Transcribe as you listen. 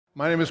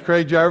My name is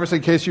Craig Jarvis,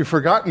 in case you've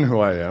forgotten who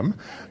I am.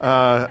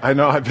 I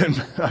know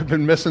I've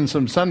been missing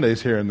some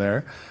Sundays here and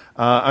there.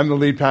 I'm the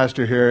lead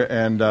pastor here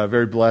and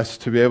very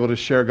blessed to be able to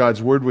share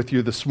God's Word with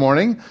you this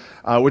morning,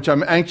 which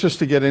I'm anxious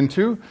to get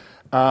into.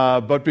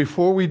 But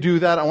before we do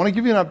that, I want to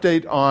give you an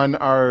update on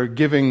our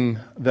giving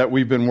that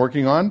we've been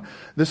working on.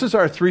 This is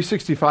our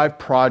 365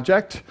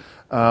 project.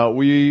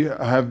 We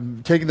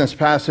have taken this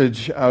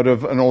passage out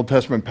of an Old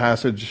Testament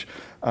passage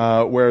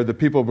where the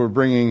people were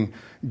bringing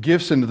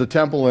gifts into the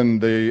temple, and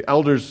the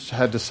elders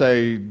had to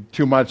say,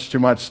 too much,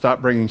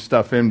 stop bringing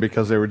stuff in,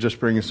 because they were just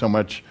bringing so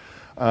much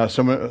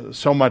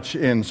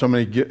in, so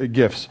many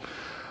gifts.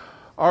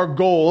 Our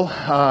goal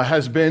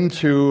has been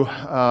to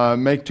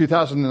make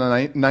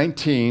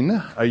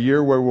 2019 a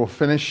year where we'll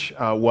finish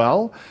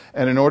well,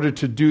 and in order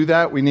to do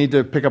that, we need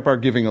to pick up our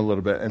giving a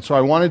little bit. And so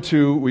I wanted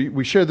to,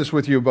 we shared this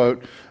with you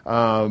about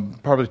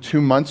probably 2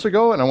 months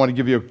ago, and I want to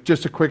give you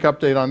just a quick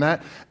update on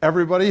that.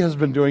 Everybody has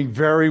been doing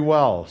very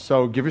well,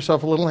 so give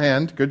yourself a little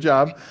hand. Good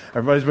job.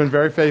 Everybody's been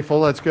very faithful.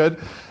 That's good.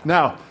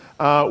 Now,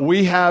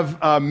 we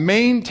have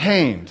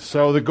maintained,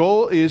 so the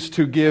goal is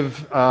to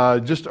give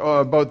just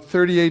about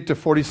 $38 to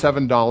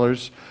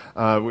 $47,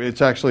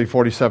 it's actually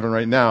 $47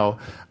 right now,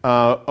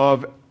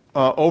 of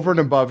over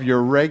and above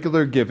your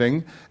regular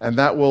giving, and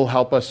that will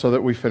help us so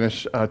that we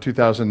finish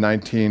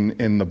 2019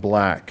 in the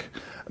black.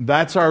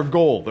 That's our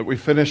goal, that we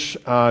finish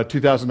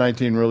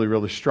 2019 really,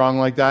 really strong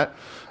like that.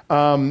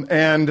 And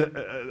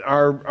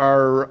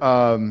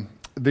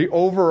the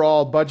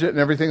overall budget and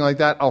everything like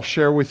that, I'll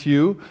share with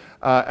you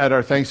at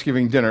our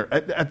Thanksgiving dinner.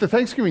 At the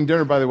Thanksgiving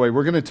dinner, by the way,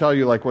 we're going to tell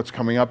you like what's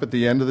coming up at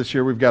the end of this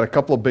year. We've got a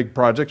couple of big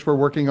projects we're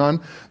working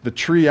on. The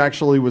tree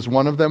actually was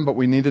one of them, but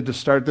we needed to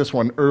start this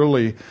one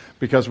early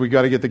because we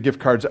got to get the gift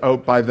cards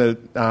out by the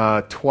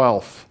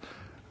 12th.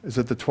 Is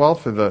it the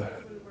 12th or the...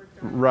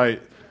 Right.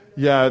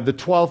 Yeah, the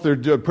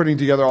 12th, they're putting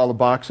together all the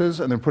boxes,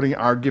 and they're putting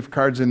our gift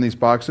cards in these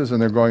boxes,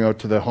 and they're going out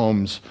to the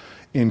homes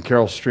in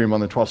Carroll Stream on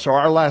the 12th. So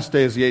our last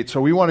day is the 8th.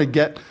 So we want to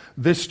get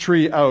this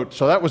tree out.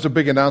 So that was a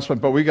big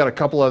announcement, but we got a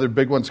couple other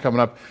big ones coming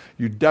up.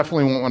 You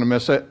definitely won't want to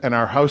miss it, and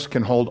our house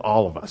can hold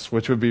all of us,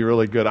 which would be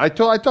really good. I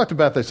talked to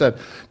Beth. I said,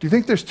 do you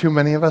think there's too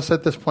many of us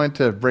at this point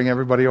to bring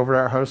everybody over to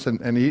our house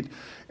and eat?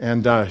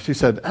 And she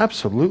said,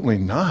 absolutely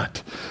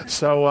not.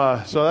 So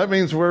that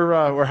means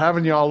we're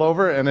having you all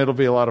over, and it'll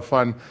be a lot of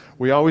fun.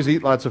 We always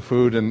eat lots of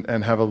food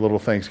and have a little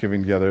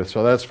Thanksgiving together,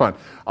 so that's fun.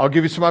 I'll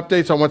give you some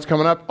updates on what's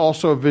coming up.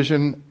 Also a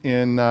vision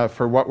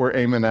for what we're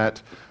aiming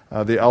at.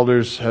 The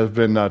elders have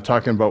been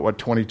talking about what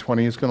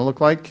 2020 is going to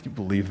look like. Can you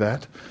believe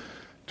that?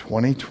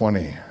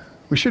 2020.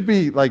 We should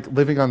be like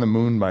living on the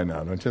moon by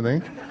now, don't you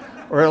think?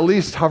 Or at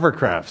least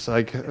hovercrafts.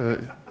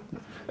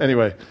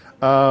 Anyway,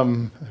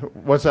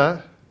 what's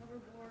that?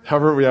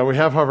 Yeah, we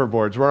have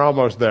hoverboards. We're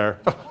almost there.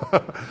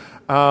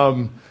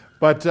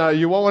 But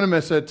you won't want to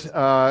miss it, and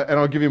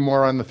I'll give you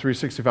more on the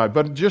 365.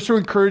 But just to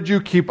encourage you,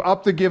 keep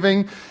up the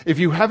giving. If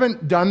you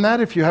haven't done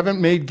that, if you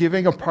haven't made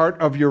giving a part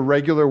of your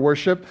regular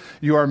worship,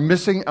 you are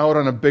missing out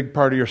on a big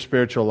part of your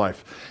spiritual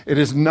life. It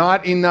is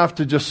not enough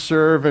to just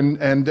serve and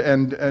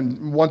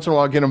once in a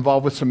while get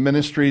involved with some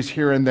ministries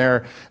here and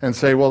there and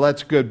say, well,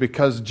 that's good,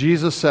 because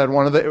Jesus said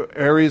one of the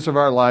areas of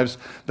our lives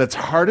that's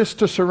hardest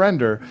to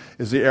surrender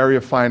is the area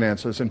of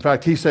finances. In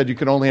fact, he said you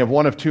can only have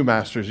one of two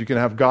masters. You can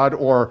have God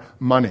or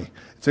money.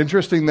 It's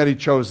interesting that he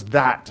chose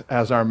that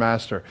as our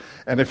master.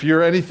 And if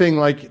you're anything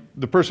like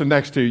the person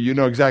next to you, you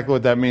know exactly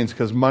what that means,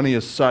 because money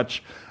is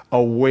such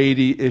a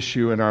weighty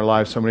issue in our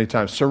lives so many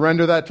times.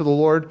 Surrender that to the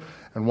Lord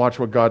and watch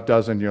what God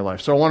does in your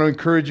life. So I want to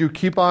encourage you,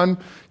 keep on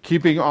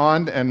keeping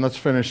on, and let's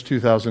finish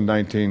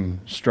 2019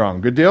 strong.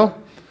 Good deal?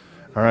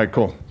 All right,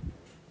 cool.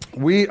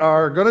 We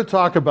are going to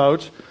talk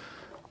about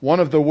one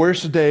of the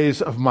worst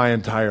days of my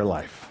entire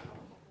life.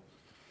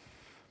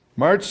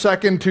 March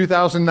 2nd,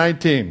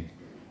 2019.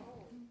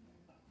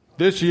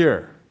 This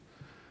year,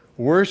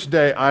 worst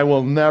day, I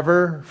will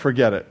never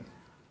forget it.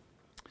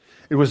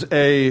 It was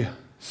a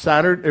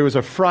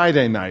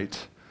Friday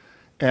night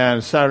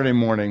and Saturday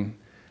morning,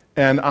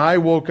 and I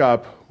woke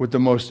up with the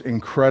most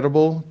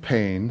incredible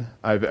pain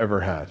I've ever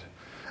had.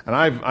 And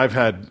I've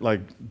had like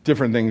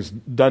different things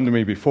done to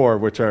me before,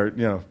 which are,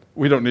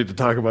 we don't need to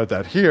talk about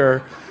that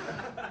here.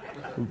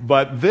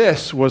 But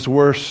this was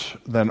worse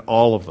than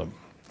all of them.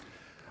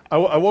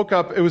 I woke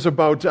up, it was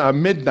about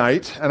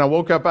midnight, and I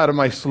woke up out of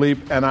my sleep,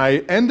 and I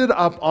ended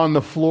up on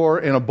the floor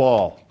in a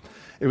ball.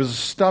 It was a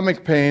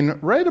stomach pain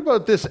right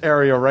about this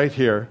area right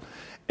here,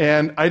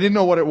 and I didn't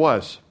know what it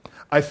was.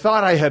 I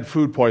thought I had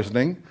food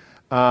poisoning,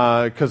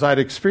 because I'd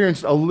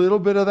experienced a little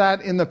bit of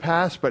that in the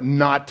past, but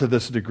not to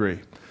this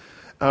degree.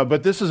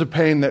 But this is a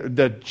pain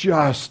that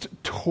just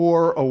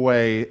tore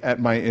away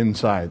at my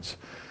insides.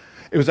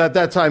 It was at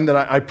that time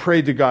that I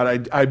prayed to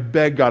God. I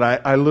begged God.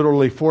 I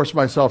literally forced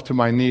myself to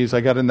my knees. I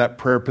got in that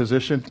prayer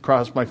position,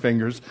 crossed my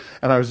fingers,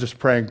 and I was just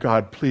praying,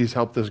 God, please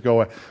help this go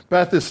away.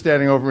 Beth is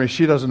standing over me.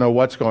 She doesn't know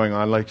what's going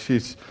on. Like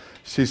she's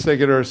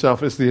thinking to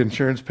herself, is the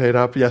insurance paid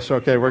up? Yes,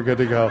 okay, we're good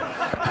to go.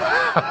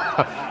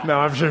 No,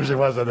 I'm sure she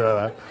wasn't doing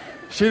that.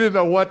 She didn't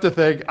know what to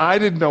think. I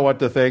didn't know what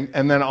to think.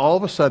 And then all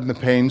of a sudden, the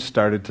pain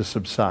started to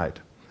subside.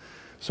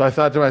 So I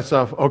thought to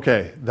myself,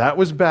 okay, that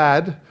was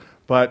bad,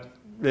 but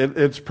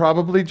it's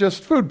probably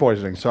just food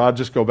poisoning, so I'll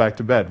just go back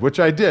to bed, which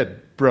I did.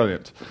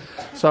 Brilliant.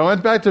 So I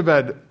went back to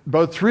bed.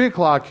 About 3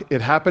 o'clock,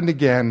 it happened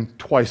again,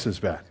 twice as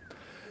bad.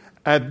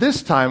 At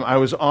this time, I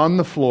was on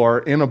the floor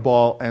in a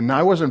ball, and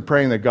I wasn't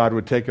praying that God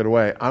would take it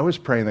away. I was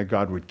praying that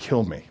God would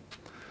kill me.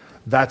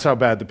 That's how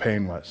bad the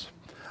pain was.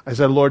 I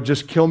said, Lord,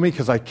 just kill me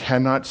because I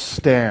cannot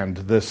stand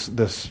this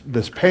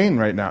pain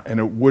right now, and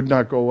it would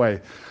not go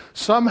away.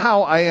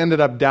 Somehow I ended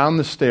up down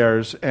the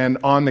stairs and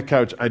on the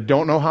couch. I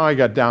don't know how I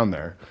got down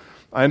there.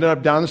 I ended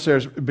up down the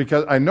stairs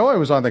because I know I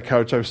was on the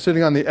couch. I was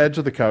sitting on the edge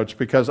of the couch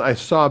because I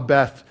saw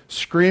Beth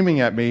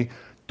screaming at me,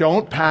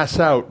 don't pass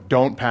out,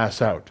 don't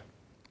pass out.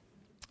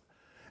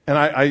 And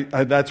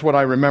I that's what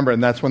I remember,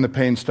 and that's when the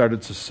pain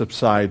started to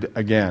subside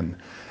again.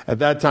 At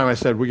that time, I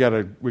said, we got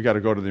to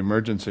go to the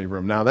emergency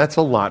room. Now, that's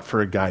a lot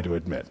for a guy to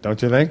admit, don't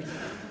you think?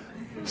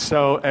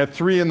 So at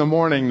 3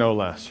 a.m, no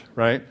less,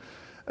 right?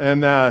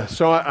 And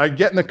so I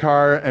get in the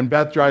car, and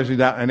Beth drives me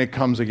down, and it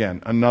comes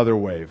again. Another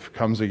wave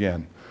comes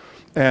again.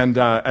 And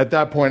at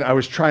that point, I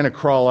was trying to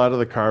crawl out of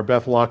the car.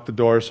 Beth locked the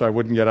door so I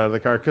wouldn't get out of the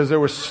car because there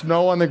was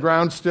snow on the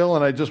ground still,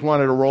 and I just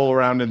wanted to roll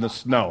around in the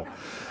snow.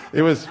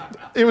 It was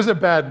a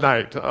bad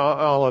night,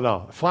 all in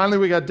all. Finally,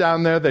 we got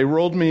down there. They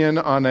rolled me in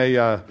on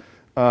a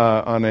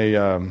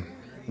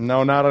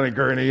no, not on a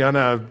gurney, on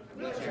a,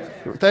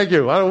 thank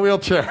you, on a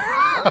wheelchair.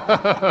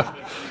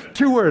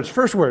 2 words,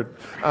 first word.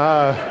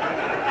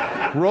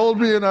 Rolled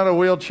me in on a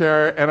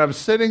wheelchair, and I'm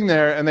sitting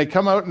there, and they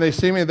come out and they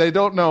see me. They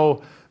don't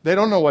know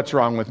what's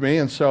wrong with me,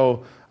 and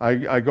so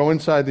I go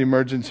inside the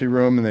emergency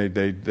room, and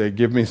they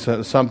give me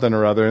something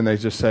or other, and they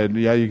just said,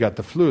 yeah, you got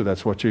the flu.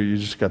 That's what you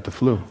just got the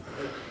flu.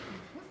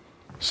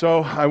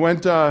 So I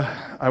went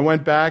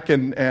back,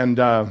 and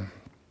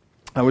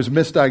I was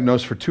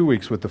misdiagnosed for 2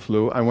 weeks with the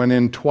flu. I went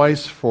in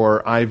twice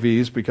for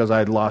IVs because I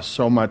had lost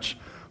so much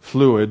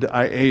fluid.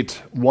 I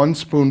ate 1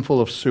 spoonful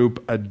of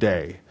soup a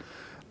day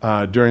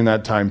during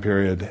that time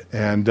period,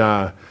 and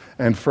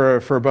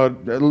for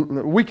about a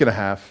week and a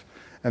half.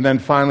 And then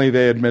finally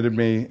they admitted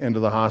me into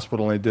the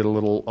hospital, and they did a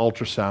little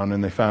ultrasound,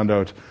 and they found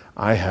out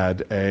I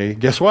had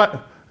guess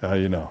what? I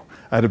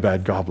had a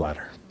bad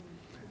gallbladder.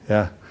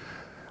 Yeah,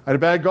 I had a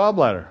bad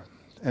gallbladder.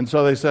 And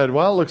so they said,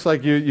 well, it looks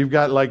like you've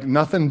got like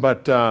nothing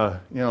but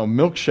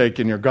milkshake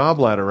in your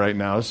gallbladder right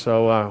now,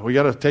 so we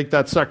got to take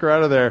that sucker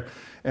out of there.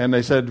 And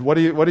they said, what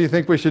do you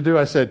think we should do?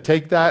 I said,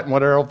 take that and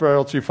whatever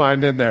else you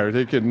find in there.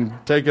 You can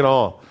take it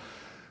all.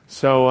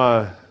 So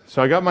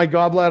I got my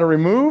gallbladder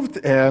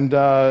removed, and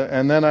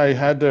then I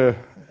had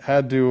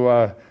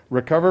to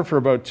recover for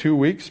about 2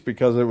 weeks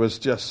because it was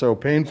just so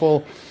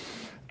painful.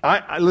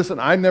 Listen,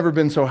 I've never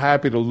been so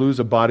happy to lose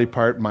a body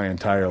part in my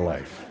entire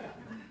life.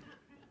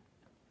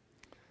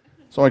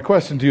 So my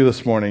question to you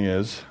this morning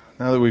is,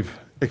 now that we've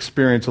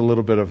experienced a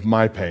little bit of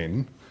my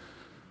pain,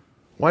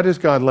 why does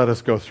God let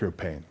us go through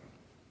pain?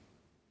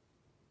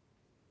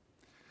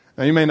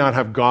 Now, you may not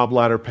have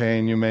gallbladder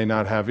pain, you may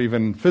not have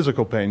even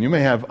physical pain, you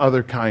may have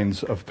other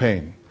kinds of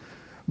pain.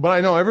 But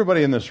I know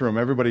everybody in this room,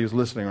 everybody who's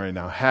listening right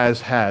now,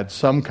 has had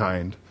some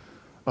kind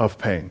of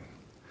pain.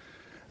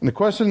 And the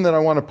question that I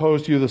want to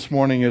pose to you this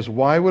morning is,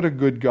 why would a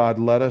good God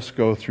let us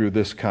go through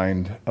this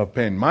kind of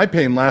pain? My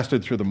pain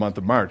lasted through the month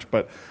of March,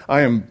 but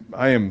I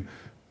am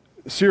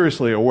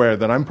seriously aware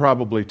that I'm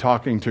probably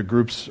talking to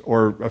groups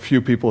or a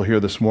few people here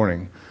this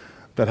morning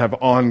that have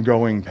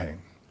ongoing pain.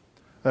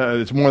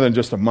 It's more than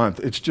just a month.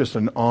 It's just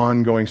an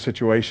ongoing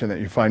situation that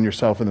you find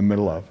yourself in the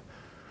middle of.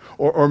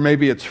 Or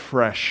maybe it's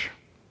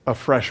a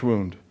fresh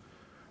wound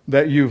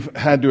that you've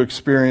had to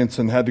experience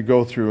and had to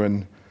go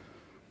through,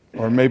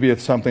 or maybe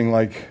it's something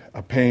like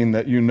a pain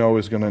that you know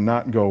is going to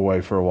not go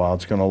away for a while.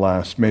 It's going to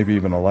last maybe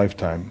even a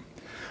lifetime.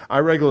 I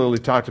regularly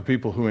talk to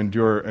people who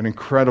endure an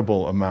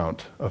incredible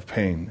amount of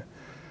pain.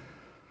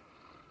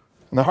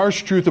 And the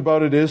harsh truth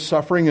about it is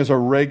suffering is a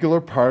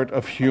regular part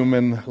of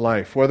human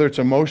life. Whether it's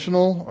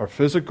emotional or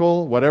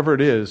physical, whatever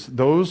it is,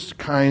 those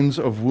kinds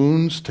of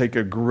wounds take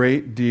a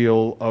great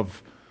deal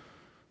of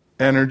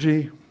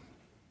energy,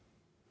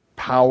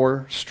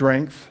 power,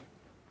 strength.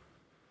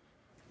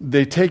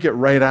 They take it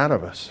right out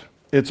of us.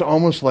 It's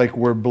almost like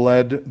we're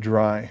bled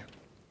dry.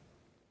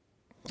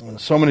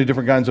 So many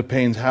different kinds of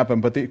pains happen,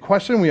 but the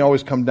question we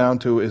always come down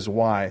to is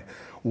why?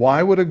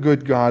 Why would a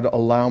good God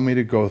allow me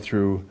to go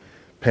through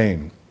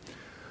pain?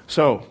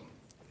 So,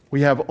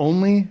 we have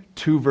only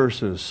 2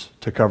 verses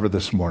to cover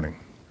this morning.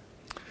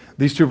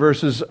 These 2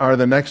 verses are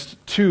the next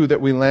 2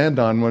 that we land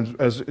on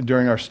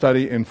during our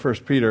study in 1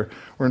 Peter.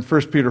 We're in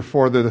 1 Peter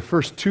 4. They're the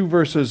first 2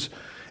 verses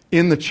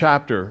in the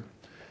chapter.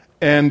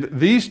 And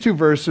these 2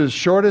 verses,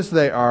 short as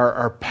they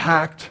are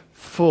packed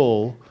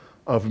full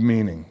of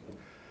meaning.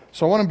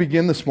 So I want to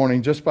begin this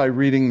morning just by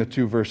reading the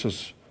 2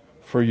 verses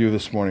for you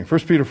this morning.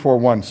 1 Peter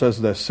 4:1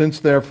 says this, Since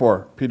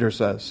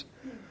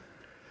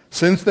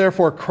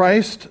therefore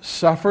Christ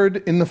suffered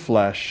in the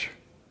flesh,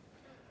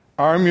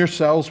 arm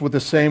yourselves with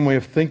the same way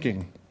of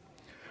thinking.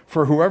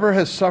 For whoever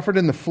has suffered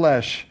in the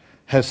flesh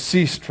has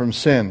ceased from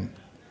sin,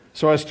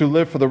 so as to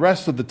live for the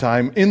rest of the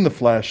time in the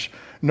flesh,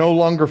 no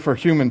longer for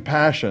human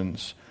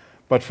passions,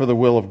 but for the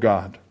will of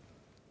God.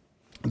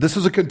 This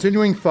is a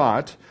continuing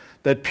thought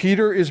that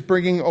Peter is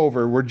bringing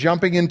over. We're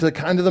jumping into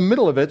kind of the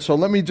middle of it, so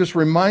let me just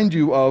remind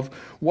you of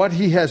what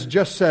he has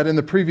just said in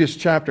the previous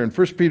chapter. In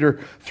 1 Peter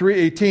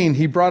 3:18,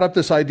 he brought up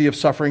this idea of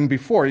suffering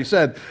before. He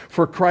said,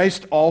 "For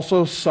Christ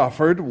also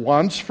suffered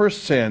once for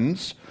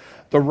sins,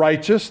 the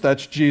righteous,"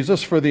 that's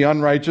Jesus, "for the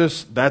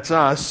unrighteous," that's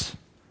us,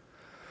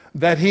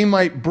 "that he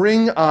might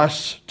bring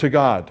us to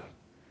God,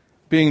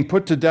 being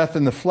put to death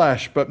in the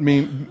flesh, but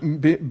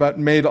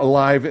made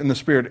alive in the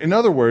Spirit." In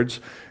other words,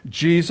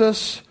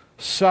 Jesus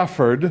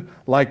suffered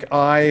like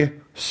I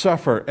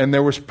suffer, and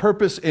there was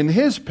purpose in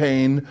his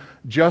pain,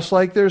 just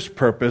like there's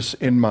purpose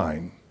in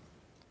mine.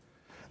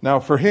 Now,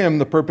 for him,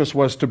 the purpose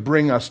was to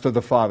bring us to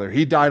the Father.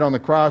 He died on the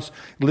cross,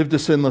 lived a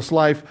sinless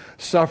life,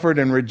 suffered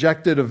and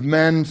rejected of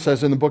men,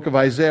 says in the book of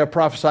Isaiah,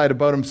 prophesied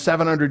about him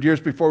 700 years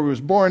before he was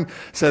born,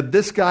 said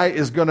this guy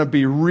is going to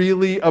be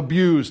really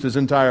abused his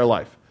entire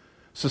life.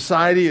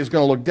 Society is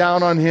going to look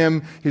down on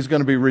him. He's going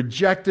to be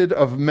rejected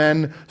of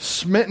men,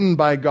 smitten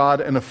by God,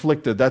 and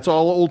afflicted. That's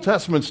all Old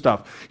Testament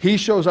stuff. He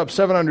shows up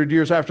 700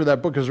 years after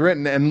that book is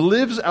written and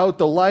lives out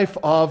the life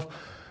of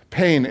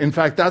pain. In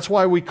fact, that's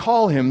why we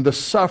call him the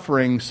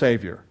suffering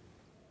Savior.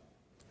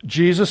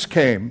 Jesus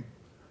came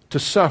to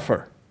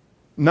suffer,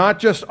 not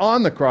just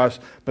on the cross,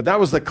 but that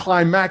was the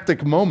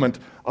climactic moment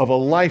of a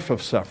life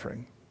of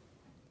suffering.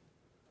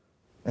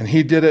 And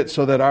he did it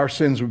so that our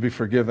sins would be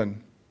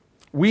forgiven.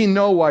 We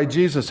know why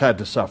Jesus had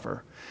to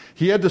suffer.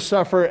 He had to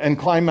suffer and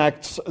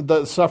climax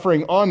the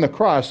suffering on the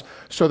cross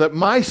so that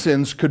my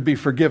sins could be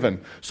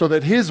forgiven, so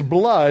that his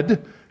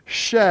blood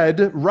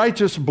shed,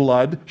 righteous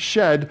blood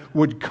shed,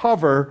 would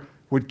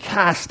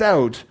cast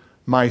out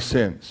my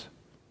sins.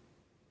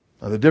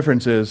 Now the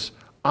difference is,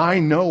 I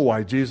know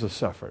why Jesus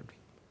suffered.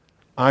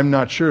 I'm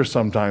not sure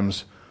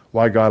sometimes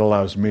why God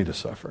allows me to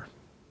suffer.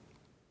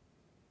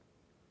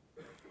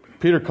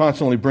 Peter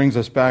constantly brings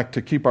us back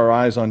to keep our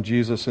eyes on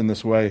Jesus in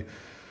this way,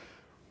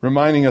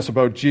 reminding us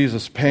about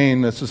Jesus'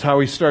 pain. This is how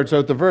he starts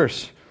out the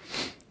verse.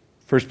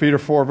 1 Peter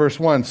 4, verse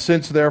 1,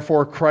 "Since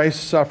therefore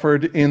Christ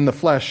suffered in the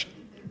flesh."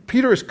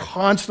 Peter is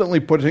constantly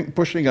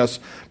pushing us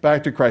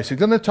back to Christ. He's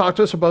going to talk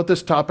to us about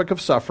this topic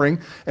of suffering,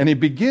 and he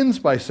begins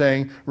by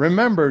saying,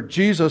 remember,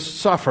 Jesus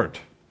suffered.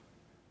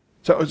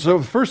 So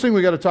the first thing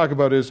we got to talk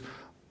about is,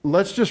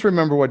 let's just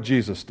remember what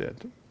Jesus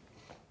did.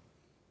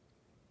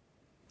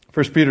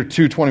 1 Peter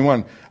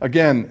 2:21,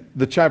 again,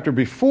 the chapter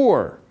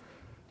before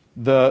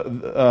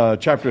the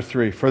chapter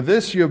 3. "For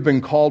this you have been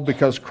called,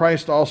 because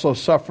Christ also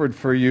suffered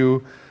for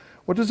you."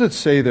 What does it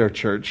say there,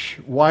 church?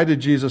 Why did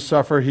Jesus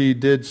suffer? He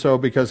did so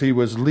because he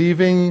was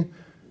leaving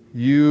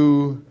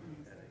you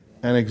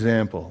an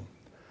example,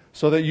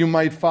 so that you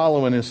might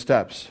follow in his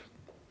steps.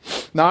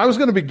 Now, I was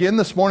going to begin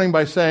this morning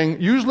by saying,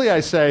 usually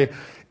I say,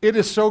 it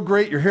is so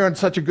great you're here on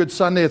such a good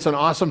Sunday. It's an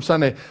awesome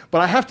Sunday.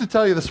 But I have to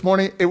tell you this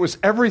morning, it was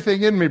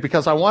everything in me,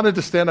 because I wanted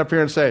to stand up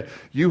here and say,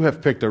 you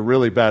have picked a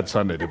really bad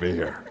Sunday to be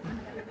here.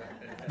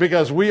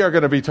 Because we are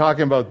going to be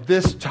talking about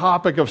this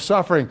topic of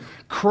suffering.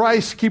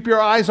 Christ, keep your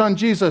eyes on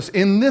Jesus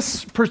in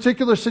this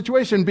particular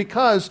situation,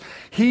 because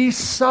he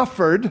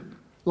suffered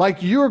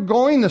like you're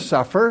going to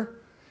suffer.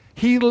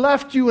 He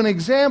left you an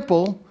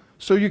example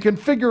so you can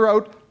figure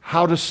out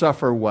how to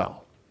suffer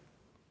well.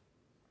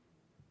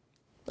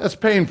 That's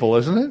painful,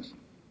 isn't it?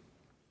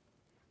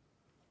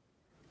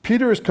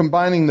 Peter is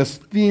combining this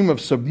theme of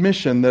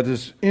submission that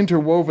is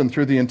interwoven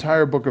through the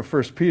entire book of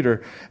 1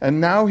 Peter, and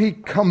now he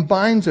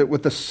combines it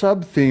with the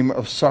sub-theme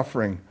of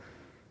suffering.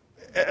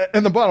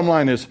 And the bottom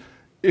line is,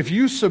 if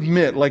you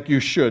submit like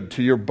you should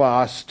to your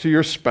boss, to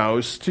your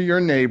spouse, to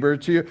your neighbor,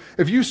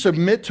 if you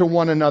submit to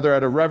one another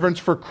out of reverence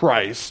for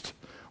Christ,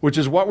 which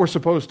is what we're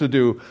supposed to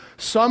do,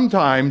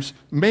 sometimes,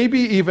 maybe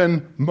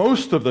even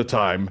most of the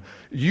time,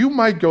 you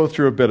might go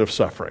through a bit of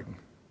suffering.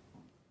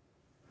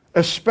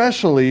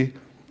 Especially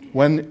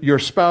when your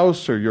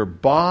spouse or your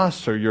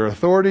boss or your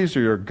authorities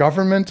or your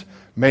government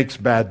makes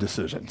bad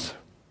decisions.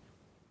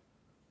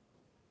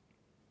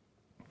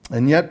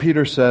 And yet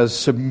Peter says,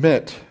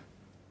 submit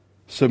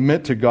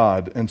to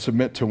God and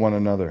submit to one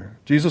another.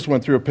 Jesus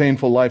went through a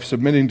painful life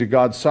submitting to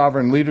God's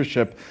sovereign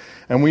leadership,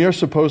 and we are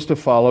supposed to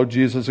follow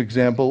Jesus'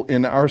 example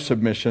in our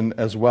submission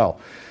as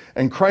well.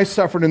 And Christ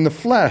suffered in the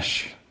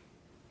flesh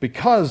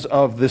because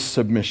of this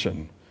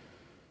submission.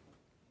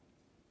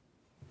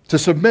 To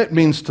submit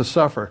means to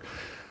suffer.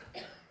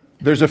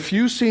 There's a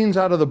few scenes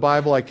out of the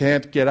Bible I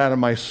can't get out of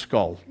my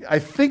skull. I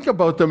think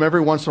about them every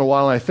once in a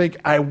while, and I think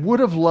I would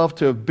have loved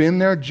to have been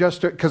there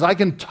just because I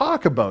can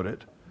talk about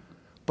it,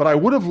 but I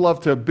would have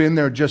loved to have been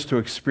there just to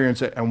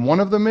experience it. And one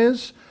of them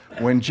is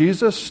when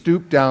Jesus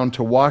stooped down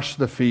to wash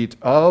the feet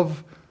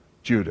of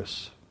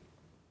Judas.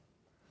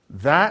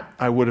 That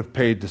I would have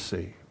paid to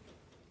see,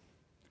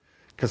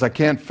 because I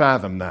can't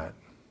fathom that.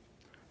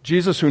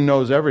 Jesus, who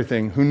knows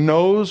everything, who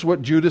knows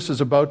what Judas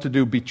is about to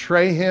do,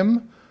 betray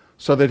him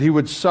so that he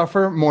would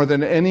suffer more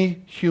than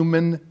any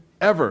human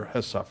ever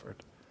has suffered.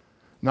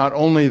 Not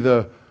only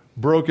the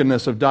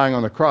brokenness of dying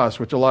on the cross,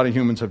 which a lot of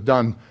humans have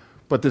done,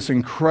 but this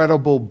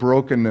incredible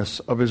brokenness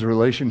of his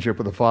relationship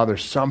with the Father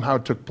somehow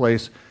took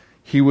place.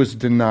 He was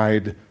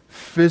denied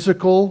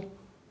physical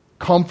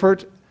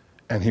comfort,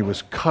 and he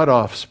was cut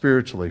off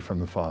spiritually from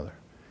the Father.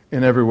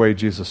 In every way,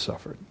 Jesus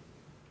suffered.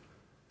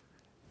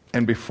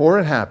 And before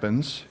it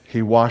happens,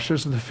 he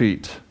washes the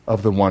feet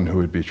of the one who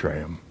would betray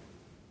him.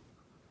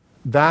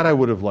 That I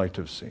would have liked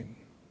to have seen.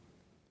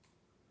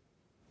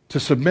 To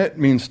submit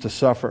means to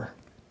suffer.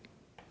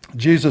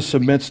 Jesus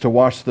submits to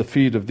wash the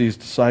feet of these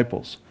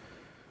disciples,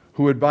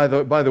 who would, by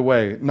the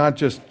way, not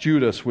just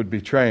Judas would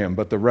betray him,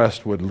 but the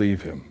rest would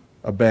leave him,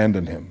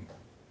 abandon him,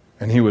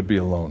 and he would be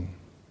alone.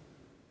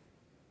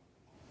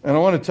 And I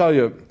want to tell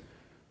you,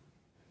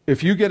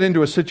 if you get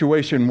into a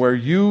situation where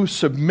you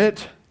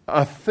submit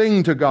a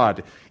thing to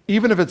God,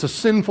 even if it's a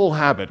sinful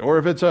habit, or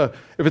if it's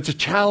a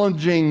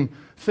challenging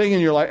thing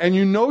in your life, and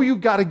you know you've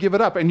got to give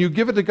it up, and you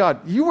give it to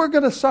God, you are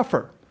going to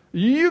suffer.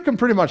 You can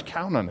pretty much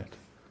count on it.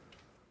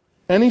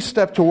 Any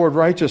step toward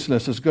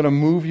righteousness is going to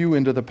move you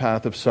into the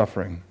path of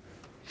suffering.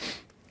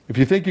 If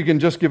you think you can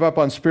just give up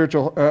on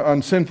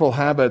sinful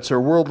habits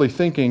or worldly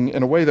thinking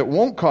in a way that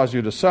won't cause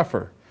you to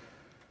suffer,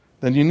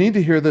 then you need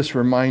to hear this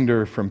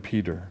reminder from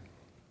Peter.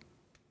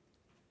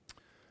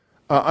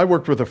 I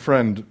worked with a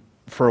friend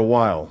for a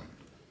while,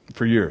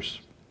 for years,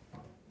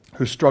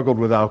 who struggled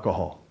with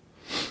alcohol.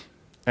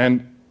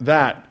 And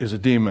that is a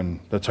demon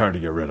that's hard to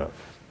get rid of.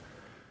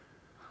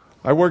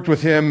 I worked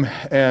with him,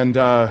 and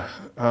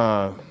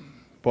I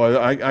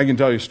can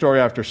tell you story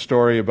after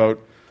story about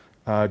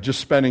just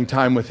spending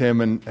time with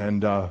him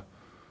and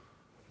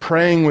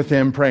praying with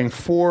him, praying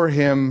for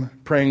him,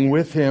 praying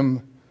with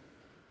him.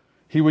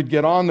 He would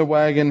get on the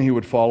wagon, he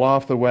would fall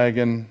off the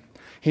wagon.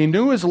 He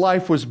knew his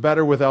life was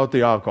better without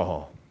the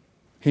alcohol.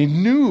 He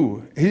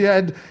knew he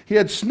had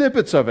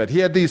snippets of it. He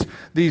had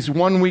these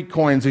 1 week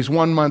coins, these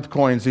 1 month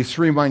coins, these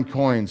 3 month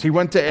coins. He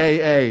went to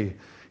AA.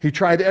 He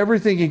tried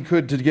everything he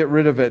could to get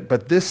rid of it,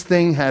 but this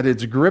thing had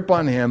its grip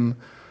on him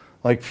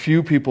like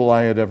few people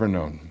I had ever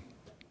known.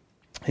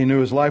 He knew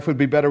his life would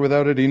be better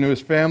without it. He knew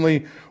his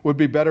family would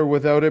be better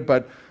without it,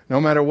 but no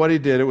matter what he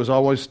did, it was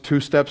always 2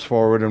 steps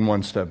forward and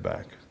 1 step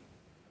back.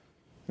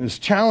 His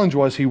challenge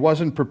was he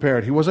wasn't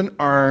prepared. He wasn't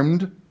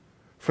armed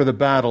for the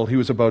battle he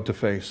was about to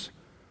face.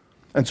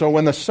 And so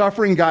when the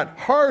suffering got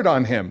hard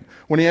on him,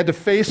 when he had to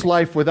face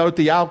life without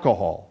the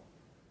alcohol,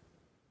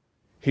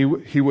 he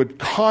would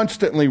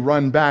constantly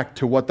run back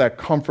to what that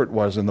comfort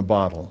was in the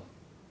bottle.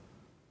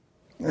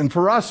 And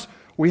for us,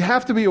 we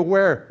have to be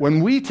aware,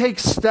 when we take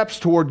steps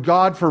toward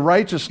God for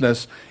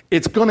righteousness,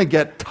 it's going to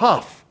get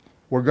tough.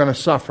 We're going to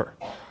suffer.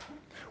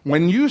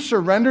 When you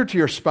surrender to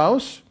your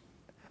spouse,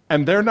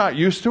 and they're not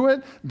used to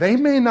it, they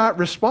may not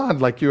respond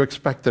like you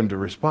expect them to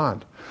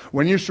respond.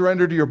 When you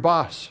surrender to your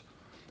boss,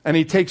 and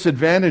he takes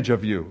advantage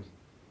of you,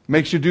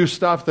 makes you do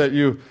stuff that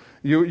you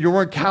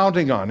weren't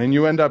counting on, and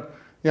you end up,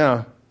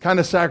 kind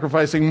of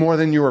sacrificing more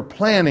than you were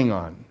planning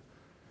on,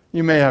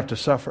 you may have to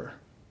suffer.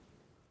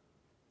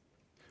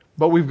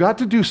 But we've got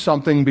to do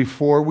something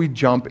before we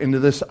jump into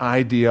this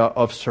idea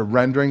of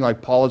surrendering,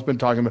 like Paul has been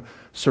talking about,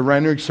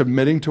 surrendering,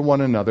 submitting to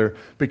one another,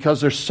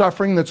 because there's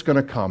suffering that's going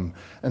to come.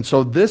 And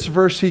so this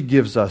verse he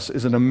gives us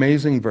is an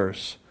amazing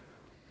verse.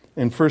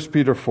 In 1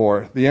 Peter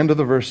 4, the end of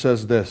the verse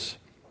says this: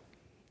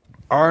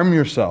 arm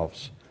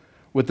yourselves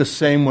with the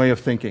same way of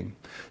thinking.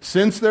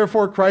 Since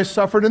therefore Christ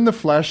suffered in the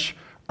flesh,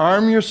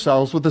 arm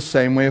yourselves with the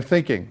same way of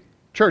thinking.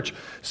 Church,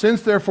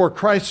 since therefore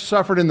Christ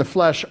suffered in the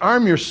flesh,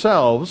 arm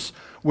yourselves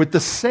with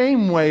the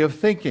same way of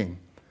thinking.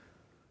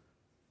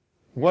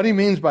 What he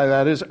means by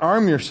that is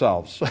arm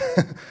yourselves.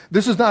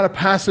 This is not a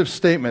passive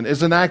statement,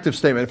 it's an active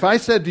statement. If I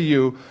said to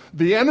you,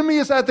 the enemy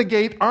is at the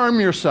gate, arm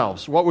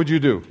yourselves, what would you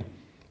do?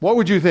 What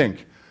would you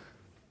think?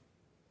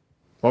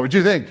 What would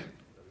you think?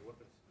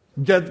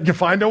 You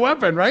find a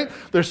weapon, right?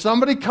 There's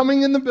somebody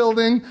coming in the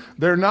building.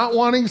 They're not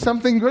wanting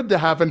something good to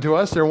happen to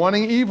us. They're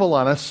wanting evil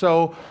on us.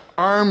 So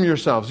arm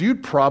yourselves.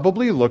 You'd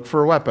probably look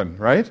for a weapon,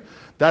 right?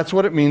 That's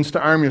what it means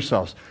to arm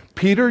yourselves.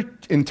 Peter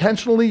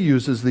intentionally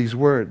uses these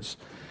words.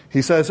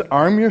 He says,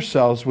 arm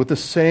yourselves with the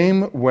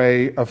same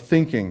way of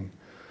thinking.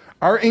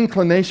 Our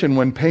inclination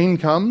when pain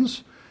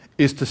comes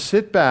is to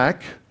sit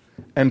back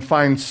and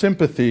find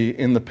sympathy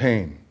in the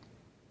pain.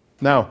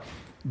 Now,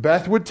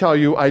 Beth would tell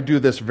you I do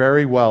this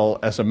very well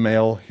as a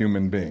male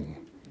human being.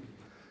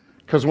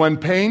 Because when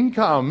pain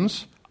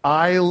comes,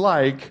 I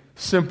like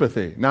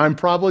sympathy. Now, I'm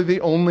probably the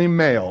only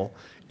male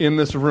in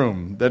this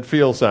room that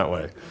feels that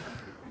way.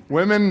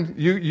 Women,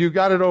 you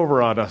got it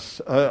over on us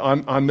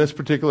on this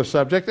particular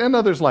subject, and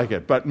others like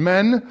it. But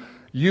men,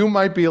 you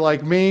might be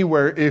like me,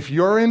 where if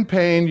you're in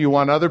pain, you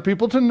want other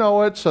people to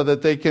know it so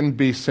that they can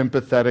be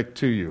sympathetic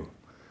to you.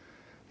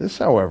 This,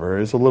 however,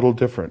 is a little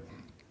different.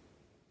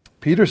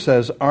 Peter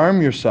says,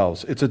 arm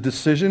yourselves. It's a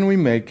decision we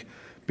make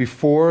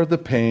before the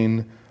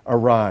pain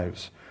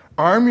arrives.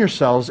 Arm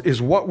yourselves is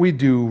what we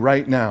do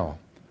right now.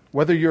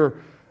 Whether you're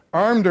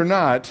armed or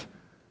not,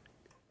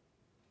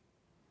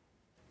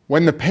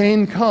 when the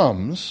pain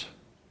comes,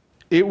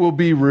 it will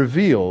be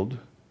revealed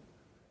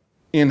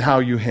in how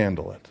you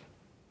handle it.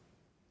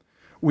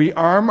 we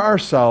arm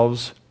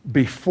ourselves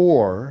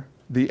before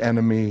the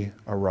enemy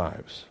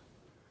arrives.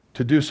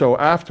 To do so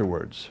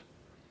afterwards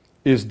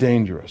is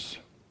dangerous.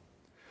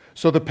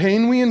 So the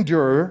pain we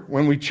endure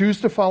when we choose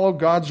to follow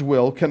God's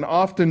will can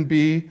often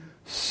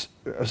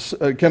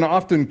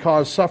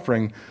cause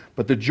suffering,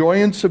 but the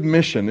joy in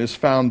submission is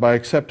found by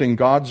accepting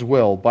God's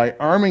will, by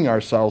arming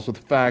ourselves with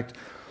the fact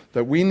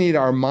that we need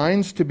our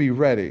minds to be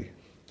ready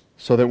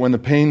so that when the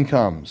pain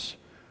comes,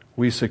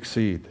 we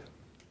succeed.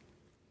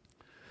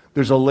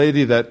 There's a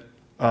lady that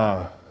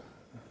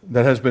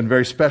has been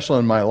very special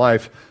in my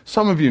life.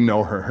 Some of you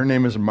know her. Her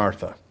name is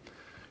Martha.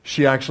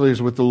 She actually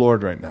is with the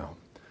Lord right now.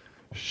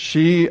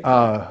 She,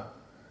 at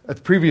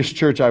the previous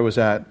church I was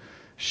at,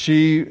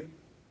 she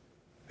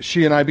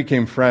and I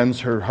became friends.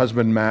 Her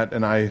husband, Matt,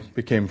 and I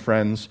became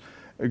friends,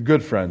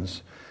 good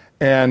friends.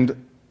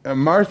 And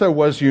Martha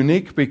was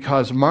unique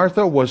because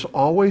Martha was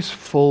always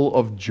full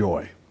of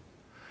joy.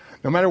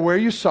 No matter where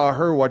you saw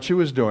her, what she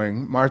was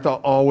doing, Martha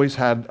always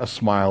had a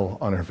smile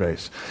on her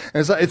face.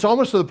 And it's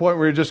almost to the point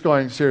where you're just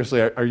going,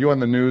 seriously, are you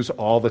on the news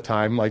all the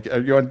time? Like,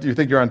 do you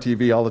think you're on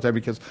TV all the time?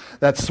 Because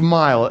that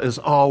smile is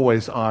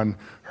always on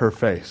her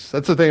face.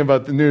 That's the thing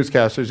about the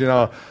newscasters. You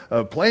know,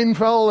 a plane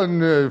fell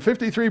and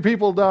 53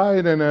 people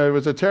died, and it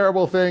was a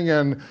terrible thing.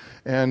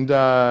 And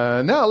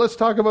now let's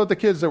talk about the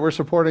kids that we're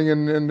supporting.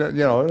 And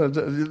you know,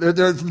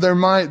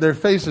 their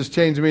faces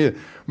changed immediately.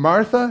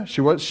 Martha,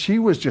 she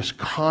was just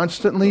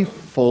constantly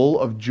full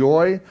of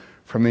joy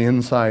from the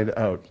inside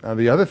out. Now,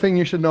 the other thing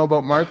you should know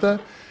about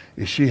Martha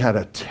is she had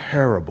a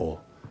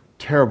terrible,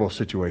 terrible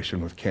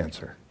situation with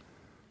cancer.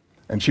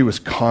 And she was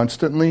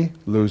constantly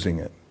losing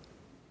it.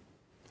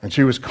 And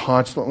she was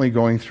constantly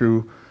going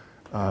through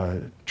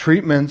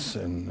treatments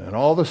and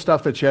all the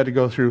stuff that she had to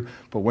go through.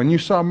 But when you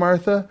saw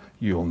Martha,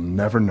 you'll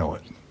never know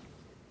it.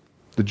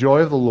 The joy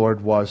of the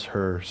Lord was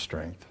her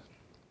strength.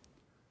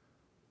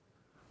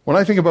 When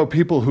I think about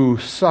people who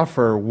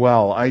suffer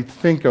well, I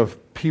think of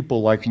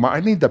people like I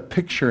need the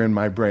picture in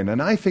my brain,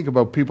 and I think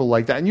about people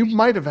like that. And you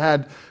might have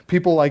had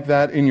people like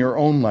that in your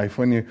own life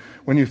when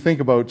you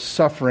think about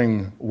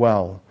suffering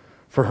well.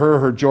 For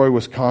her joy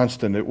was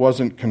constant. It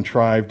wasn't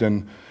contrived,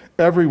 and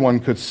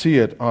everyone could see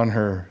it on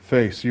her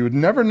face. You would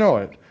never know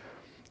it.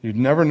 You'd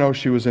never know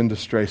she was in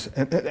distress.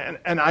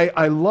 And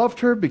I loved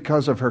her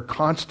because of her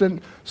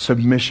constant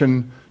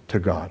submission to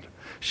God.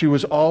 She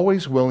was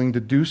always willing to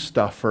do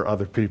stuff for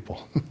other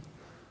people.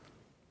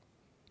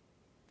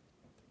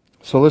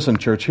 So listen,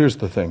 church, here's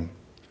the thing.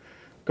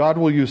 God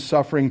will use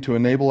suffering to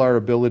enable our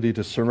ability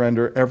to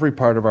surrender every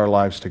part of our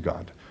lives to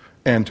God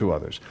and to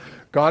others.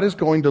 God is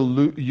going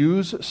to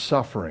use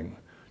suffering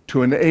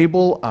to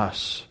enable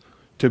us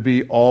to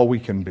be all we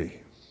can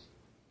be.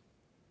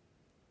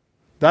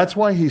 That's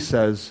why he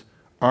says,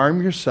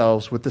 arm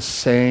yourselves with the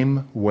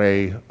same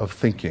way of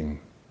thinking.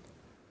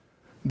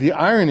 The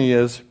irony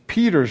is,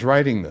 Peter's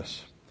writing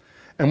this.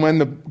 And when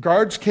the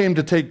guards came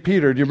to take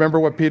Peter, do you remember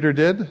what Peter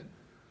did?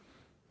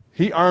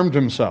 He armed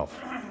himself.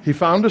 He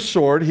found a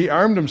sword, he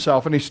armed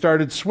himself, and he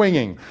started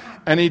swinging.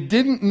 And he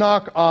didn't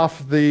knock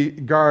off the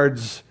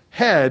guard's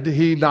head,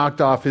 he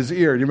knocked off his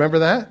ear. Do you remember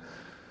that?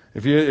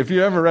 If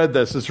you ever read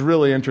this, it's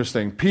really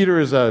interesting.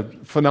 Peter is a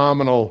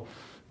phenomenal,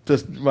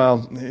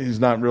 he's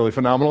not really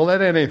phenomenal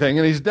at anything,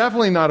 and he's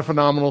definitely not a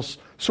phenomenal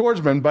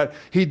swordsman, but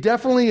he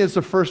definitely is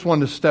the first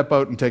one to step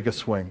out and take a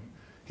swing.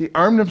 He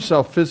armed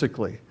himself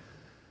physically.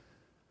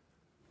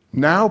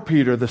 Now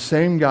Peter, the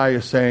same guy,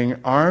 is saying,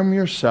 arm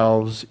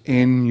yourselves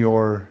in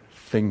your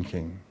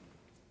thinking.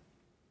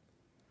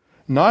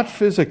 Not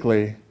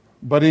physically,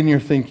 but in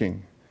your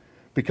thinking,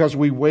 because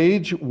we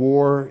wage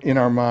war in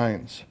our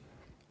minds.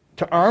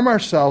 To arm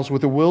ourselves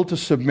with a will to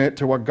submit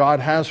to what God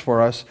has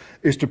for us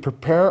is to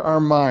prepare our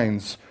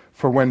minds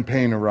for when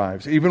pain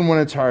arrives, even when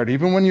it's hard,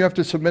 even when you have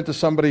to submit to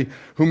somebody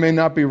who may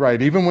not be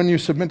right, even when you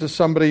submit to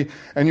somebody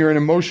and you're in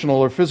emotional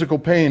or physical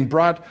pain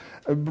brought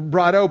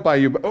out by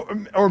you,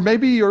 or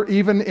maybe you're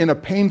even in a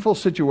painful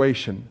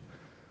situation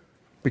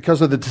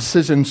because of the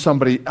decision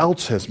somebody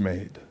else has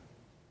made.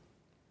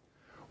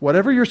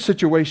 Whatever your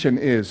situation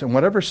is and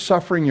whatever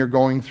suffering you're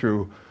going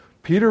through,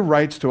 Peter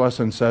writes to us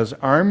and says,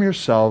 arm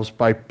yourselves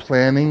by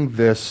planning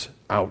this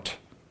out.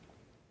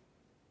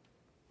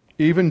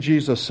 Even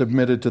Jesus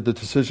submitted to the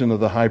decision of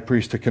the high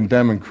priest to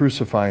condemn and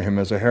crucify him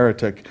as a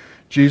heretic.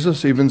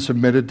 Jesus even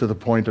submitted to the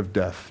point of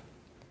death.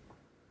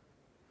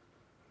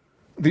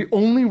 The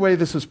only way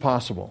this is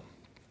possible,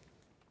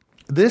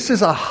 this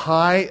is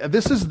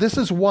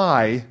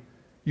why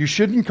you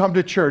shouldn't come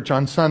to church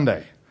on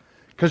Sunday,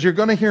 because you're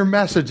going to hear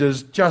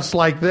messages just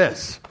like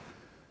this.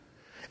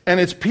 And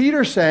it's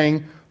Peter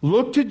saying,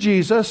 look to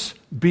Jesus,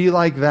 be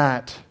like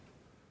that.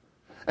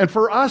 And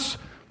for us,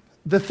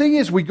 the thing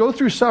is, we go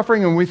through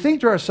suffering and we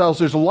think to ourselves,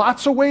 there's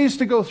lots of ways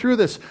to go through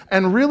this.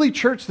 And really,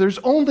 church, there's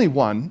only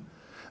one.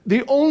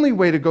 The only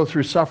way to go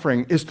through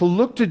suffering is to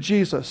look to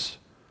Jesus,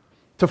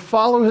 to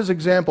follow his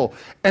example,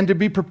 and to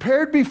be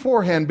prepared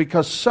beforehand,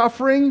 because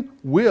suffering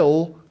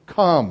will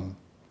come.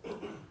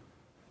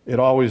 It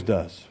always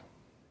does.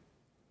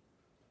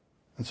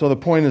 And so the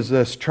point is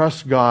this: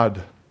 trust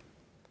God.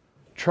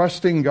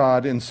 trusting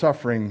God in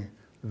suffering,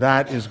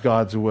 that is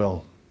God's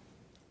will.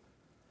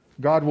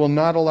 God will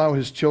not allow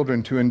his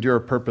children to endure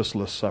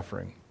purposeless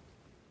suffering.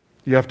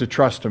 You have to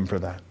trust him for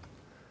that.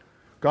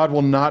 God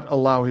will not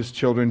allow his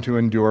children to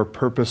endure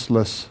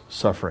purposeless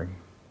suffering.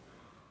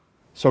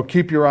 So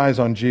keep your eyes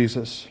on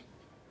Jesus,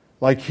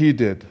 like he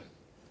did,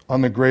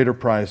 on the greater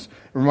prize.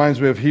 It reminds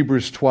me of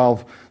Hebrews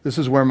 12. This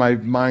is where my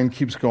mind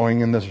keeps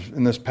going in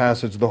this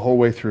passage the whole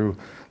way through.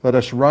 Let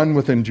us run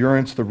with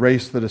endurance the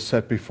race that is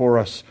set before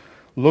us.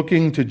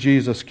 Looking to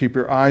Jesus, keep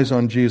your eyes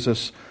on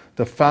Jesus,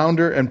 the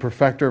founder and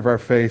perfecter of our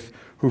faith,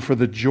 who for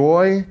the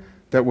joy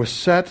that was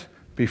set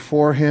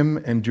before him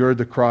endured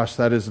the cross.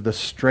 That is the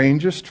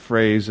strangest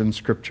phrase in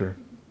Scripture.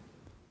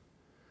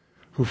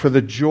 Who for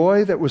the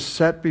joy that was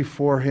set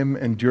before him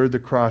endured the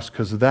cross,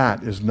 because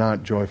that is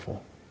not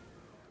joyful.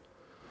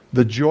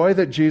 The joy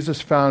that Jesus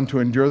found to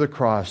endure the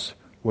cross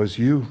was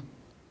you.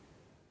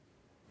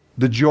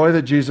 The joy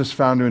that Jesus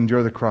found to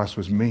endure the cross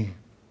was me.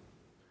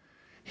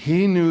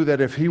 He knew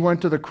that if he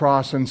went to the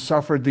cross and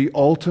suffered the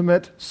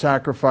ultimate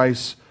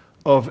sacrifice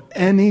of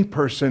any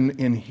person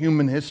in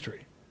human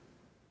history,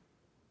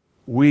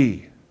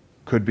 we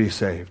could be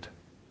saved.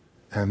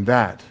 And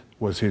that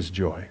was his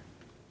joy.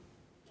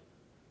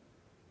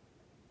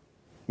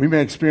 We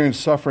may experience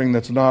suffering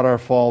that's not our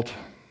fault.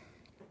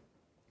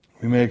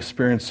 We may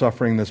experience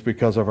suffering that's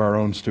because of our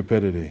own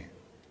stupidity.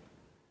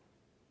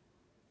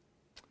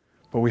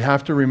 But we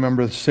have to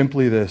remember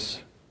simply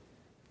this: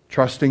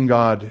 trusting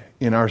God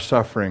in our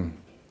suffering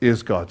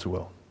is God's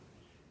will.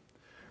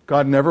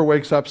 God never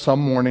wakes up some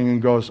morning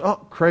and goes,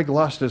 "Oh, Craig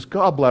lost his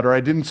gallbladder. I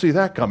didn't see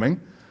that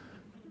coming."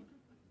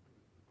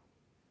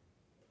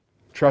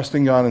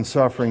 Trusting God in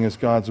suffering is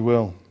God's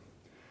will.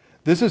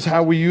 This is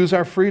how we use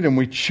our freedom.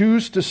 We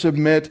choose to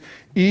submit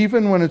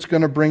even when it's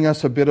going to bring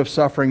us a bit of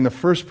suffering. The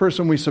first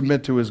person we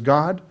submit to is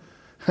God,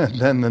 and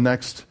then the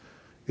next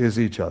is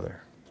each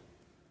other.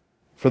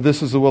 For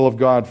this is the will of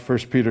God,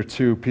 1 Peter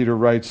 2. Peter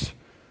writes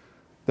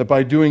that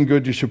by doing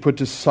good you should put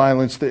to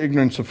silence the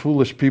ignorance of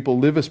foolish people.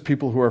 Live as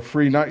people who are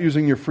free, not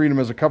using your freedom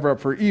as a cover-up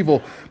for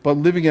evil, but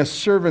living as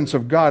servants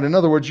of God. In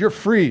other words, you're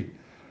free.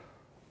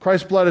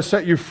 Christ's blood has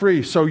set you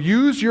free. So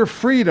use your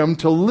freedom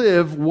to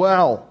live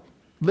well.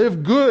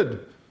 Live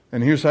good.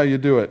 And here's how you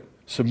do it.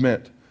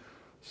 Submit.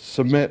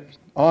 Submit.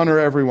 Honor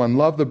everyone.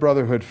 Love the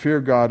brotherhood.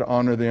 Fear God.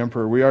 Honor the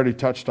emperor. We already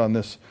touched on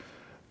this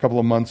a couple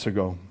of months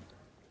ago.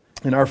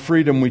 In our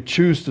freedom, we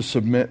choose to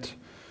submit.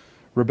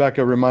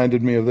 Rebecca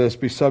reminded me of this.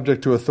 Be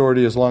subject to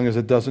authority as long as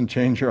it doesn't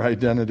change your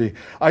identity.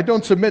 I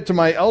don't submit to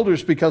my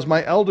elders because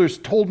my elders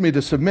told me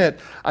to submit.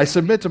 I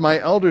submit to my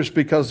elders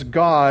because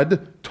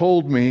God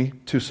told me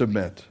to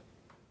submit.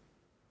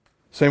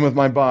 Same with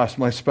my boss,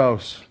 my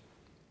spouse.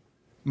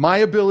 My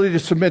ability to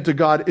submit to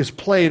God is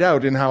played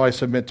out in how I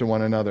submit to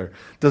one another.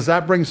 Does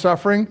that bring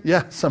suffering?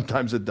 Yeah,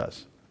 sometimes it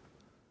does.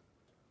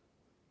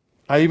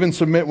 I even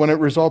submit when it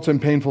results in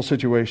painful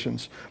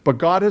situations. But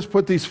God has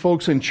put these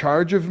folks in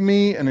charge of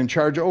me and in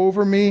charge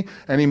over me,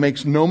 and he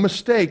makes no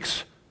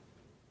mistakes,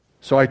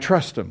 so I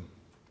trust him.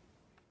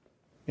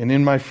 And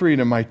in my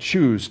freedom, I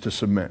choose to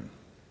submit.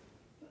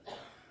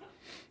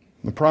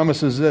 The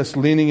promise is this: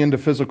 leaning into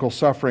physical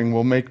suffering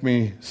will make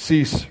me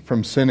cease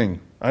from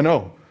sinning. I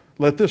know.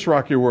 Let this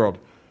rock your world.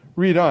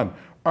 Read on.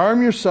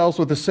 Arm yourselves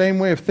with the same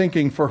way of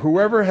thinking, for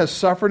whoever has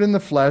suffered in the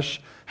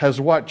flesh has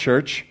what,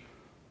 church?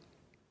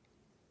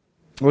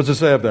 What does it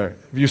say up there?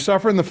 If you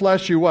suffer in the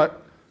flesh, you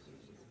what?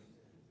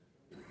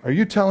 Are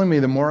you telling me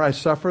the more I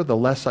suffer, the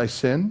less I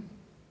sin?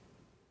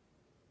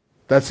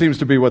 That seems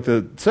to be what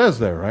it says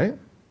there, right?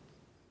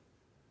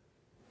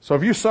 So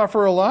if you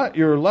suffer a lot,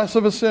 you're less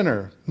of a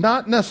sinner.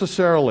 Not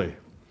necessarily.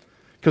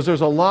 Because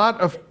there's a lot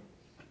of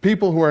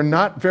people who are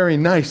not very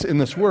nice in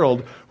this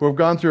world who have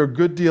gone through a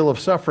good deal of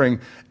suffering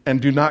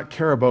and do not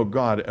care about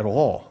God at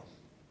all.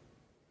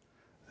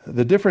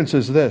 The difference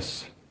is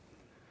this.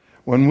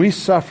 When we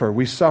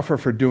suffer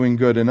for doing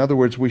good. In other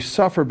words, we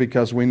suffer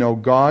because we know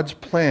God's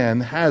plan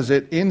has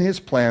it in his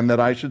plan that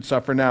I should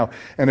suffer now.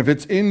 And if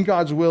it's in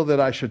God's will that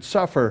I should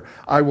suffer,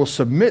 I will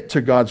submit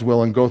to God's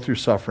will and go through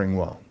suffering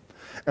well.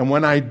 And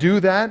when I do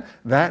that,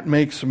 that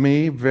makes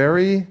me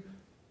very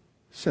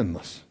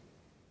sinless.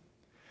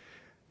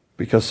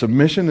 Because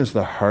submission is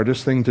the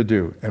hardest thing to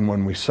do. And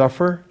when we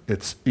suffer,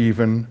 it's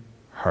even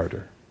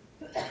harder.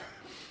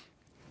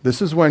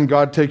 This is when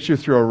God takes you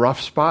through a rough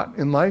spot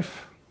in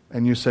life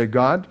and you say,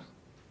 God,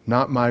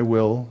 not my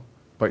will,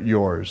 but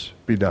yours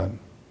be done.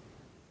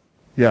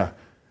 Yeah,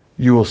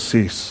 you will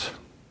cease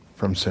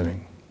from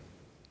sinning.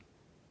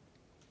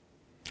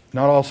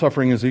 Not all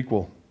suffering is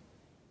equal.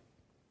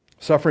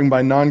 Suffering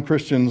by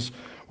non-Christians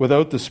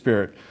without the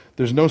Spirit,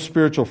 there's no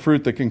spiritual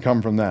fruit that can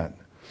come from that.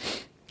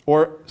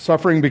 Or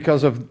suffering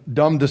because of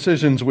dumb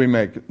decisions we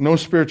make. No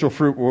spiritual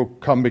fruit will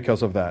come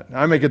because of that.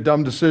 I make a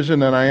dumb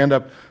decision and I end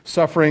up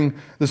suffering.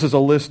 This is a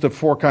list of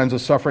 4 kinds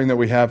of suffering that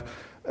we have.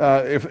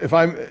 If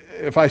I'm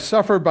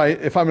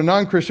a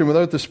non-Christian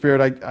without the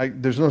Spirit,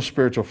 there's no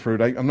spiritual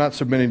fruit. I'm not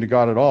submitting to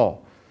God at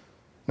all.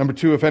 Number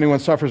 2, if anyone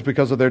suffers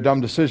because of their dumb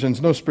decisions,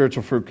 no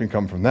spiritual fruit can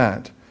come from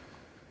that.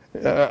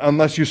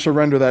 unless you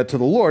surrender that to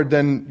the Lord,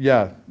 then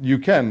yeah, you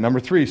can. Number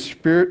 3,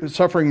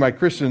 suffering by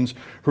Christians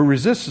who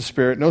resist the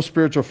Spirit. No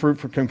spiritual fruit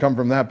can come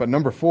from that. But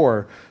number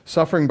 4,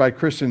 suffering by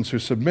Christians who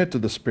submit to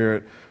the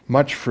Spirit.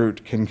 Much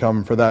fruit can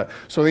come for that.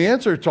 So the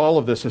answer to all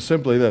of this is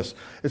simply this.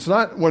 It's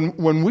not,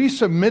 when we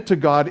submit to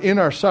God in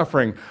our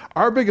suffering,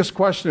 our biggest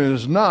question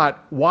is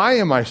not, why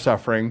am I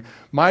suffering?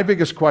 My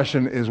biggest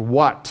question is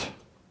what?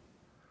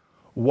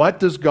 What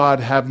does God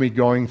have me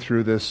going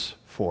through this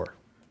for?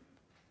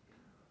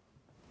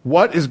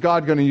 What is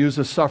God going to use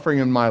the suffering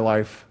in my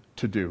life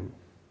to do?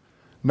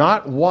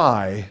 Not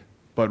why,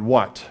 but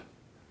what.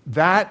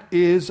 That's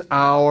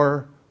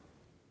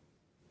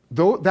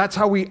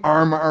how we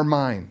arm our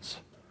minds.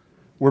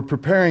 We're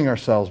preparing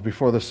ourselves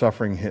before the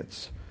suffering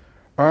hits.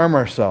 Arm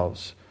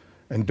ourselves,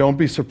 and don't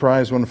be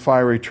surprised when a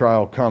fiery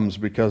trial comes,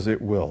 because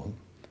it will.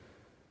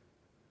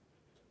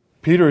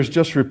 Peter is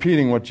just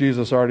repeating what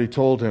Jesus already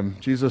told him.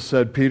 Jesus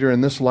said, Peter, in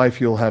this life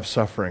you'll have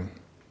suffering.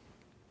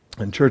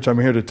 And church, I'm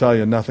here to tell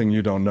you nothing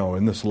you don't know.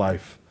 In this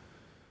life,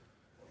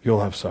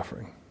 you'll have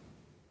suffering.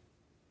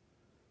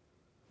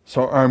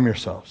 So arm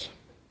yourselves.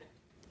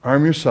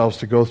 Arm yourselves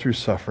to go through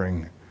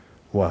suffering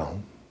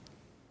well.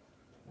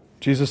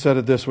 Jesus said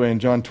it this way in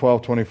John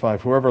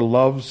 12:25, whoever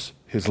loves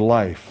his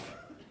life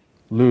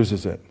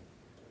loses it.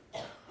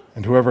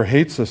 And whoever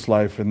hates this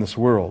life in this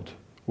world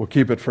will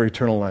keep it for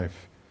eternal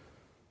life.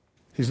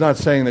 He's not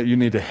saying that you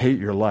need to hate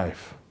your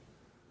life.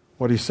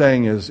 What he's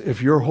saying is,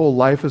 if your whole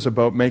life is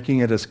about making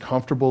it as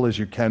comfortable as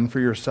you can for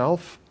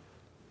yourself,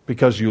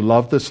 because you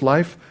love this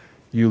life,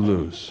 you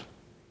lose.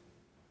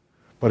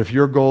 But if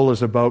your goal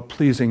is about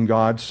pleasing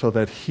God so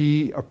that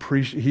He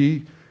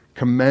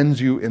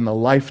commends you in the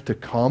life to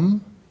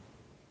come,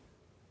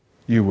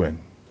 you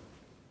win.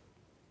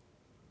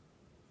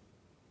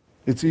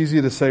 It's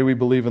easy to say we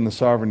believe in the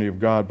sovereignty of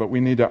God, but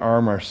we need to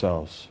arm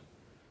ourselves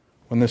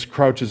when this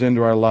crouches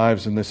into our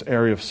lives in this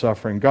area of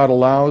suffering. God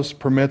allows,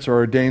 permits, or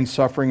ordains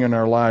suffering in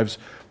our lives,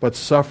 but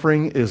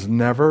suffering is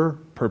never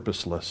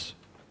purposeless.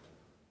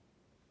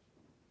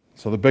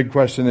 So the big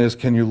question is,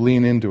 can you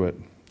lean into it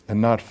and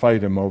not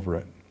fight Him over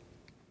it?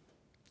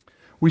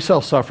 We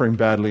sell suffering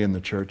badly in the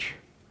church.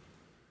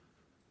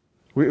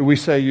 We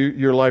say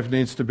your life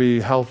needs to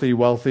be healthy,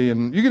 wealthy,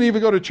 and you can even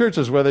go to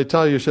churches where they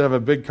tell you should have a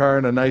big car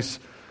and a nice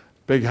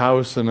big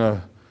house and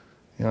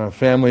a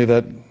family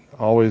that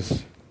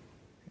always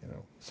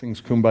sings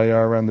Kumbaya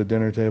around the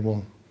dinner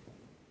table.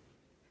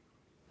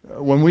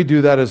 When we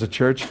do that as a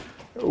church,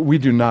 we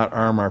do not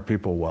arm our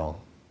people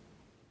well.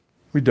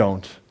 We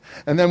don't.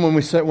 And then when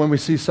we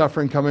see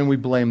suffering coming, we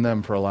blame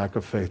them for a lack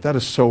of faith. That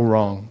is so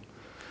wrong.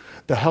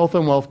 The health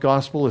and wealth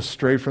gospel is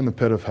straight from the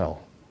pit of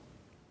hell.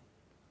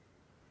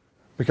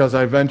 Because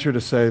I venture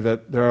to say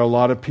that there are a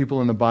lot of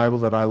people in the Bible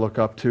that I look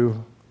up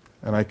to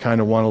and I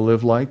kind of want to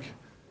live like,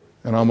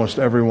 and almost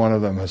every one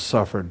of them has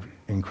suffered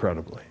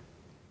incredibly.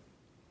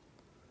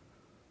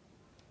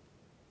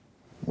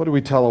 What do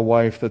we tell a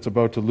wife that's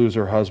about to lose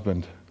her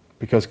husband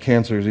because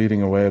cancer is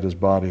eating away at his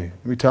body?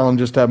 Do we tell him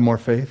just to have more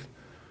faith?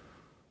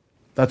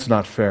 That's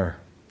not fair.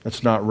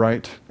 That's not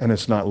right, and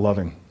it's not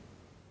loving.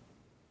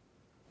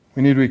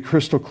 We need to be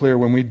crystal clear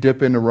when we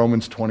dip into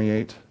Romans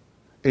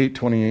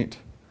 8:28.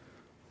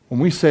 When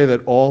we say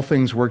that all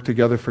things work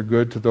together for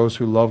good to those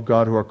who love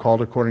God, who are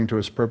called according to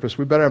His purpose,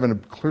 we better have a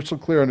crystal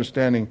clear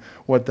understanding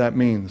what that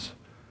means.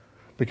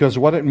 Because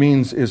what it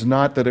means is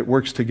not that it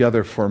works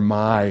together for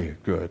my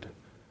good.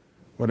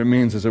 What it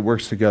means is it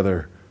works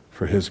together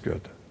for His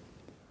good.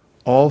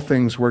 All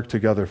things work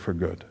together for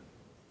good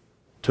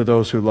to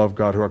those who love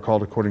God, who are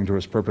called according to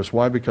His purpose.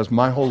 Why? Because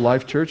my whole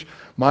life, church,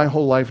 my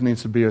whole life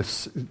needs to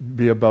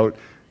be about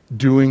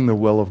doing the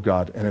will of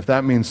God. And if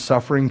that means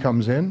suffering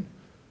comes in,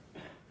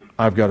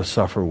 I've got to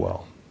suffer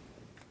well.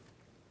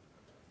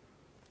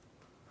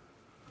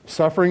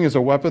 Suffering is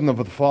a weapon of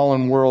the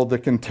fallen world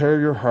that can tear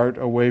your heart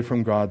away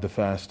from God the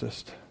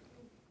fastest.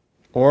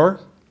 Or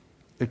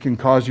it can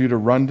cause you to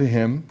run to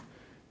Him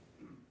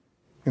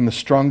in the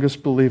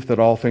strongest belief that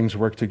all things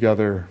work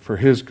together for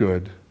His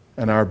good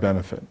and our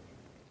benefit.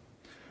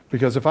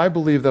 Because if I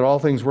believe that all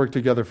things work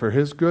together for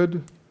His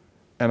good,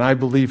 and I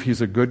believe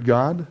He's a good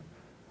God,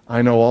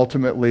 I know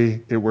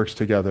ultimately it works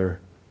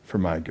together for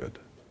my good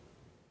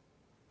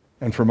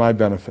and for my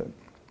benefit.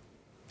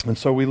 And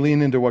so we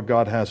lean into what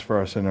God has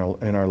for us in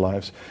our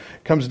lives.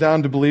 It comes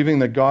down to believing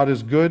that God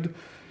is good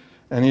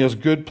and He has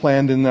good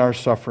planned in our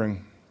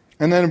suffering.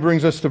 And then it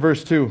brings us to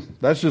verse 2.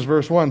 That's just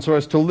verse 1. So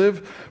as to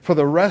live for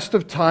the rest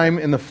of time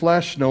in the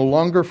flesh, no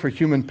longer for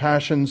human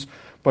passions,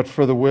 but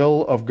for the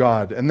will of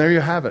God. And there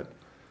you have it.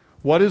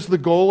 What is the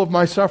goal of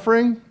my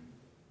suffering?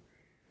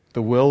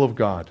 The will of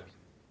God.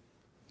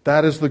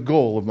 That is the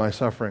goal of my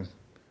suffering.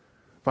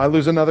 If I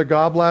lose another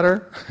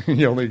gallbladder,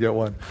 you only get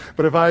one.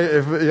 But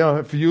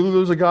if you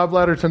lose a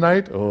gallbladder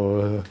tonight,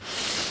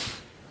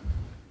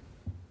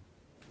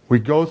 we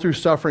go through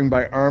suffering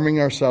by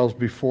arming ourselves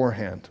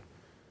beforehand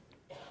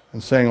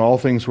and saying all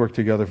things work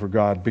together for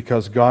God,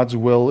 because God's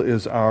will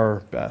is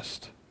our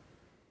best.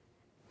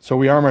 So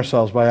we arm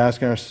ourselves by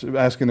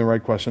asking the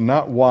right question,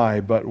 not why,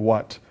 but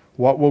what.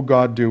 What will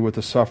God do with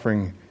the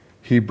suffering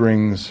he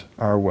brings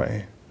our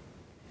way.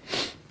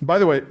 By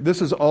the way,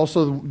 this is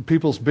also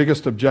people's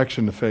biggest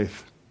objection to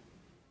faith.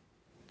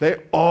 They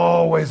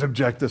always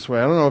object this way.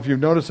 I don't know if you've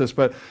noticed this,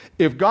 but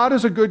if God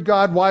is a good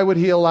God, why would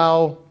he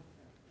allow,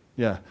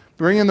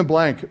 bring in the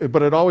blank,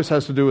 but it always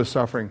has to do with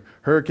suffering.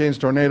 Hurricanes,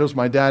 tornadoes,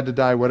 my dad to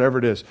die, whatever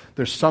it is.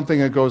 There's something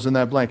that goes in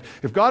that blank.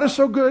 If God is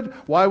so good,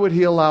 why would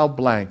he allow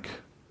blank?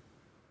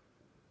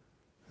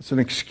 It's an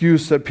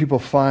excuse that people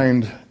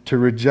find to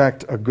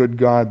reject a good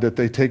God that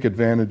they take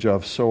advantage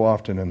of so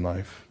often in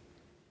life.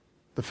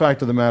 The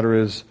fact of the matter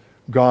is,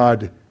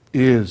 God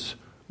is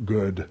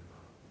good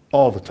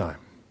all the time.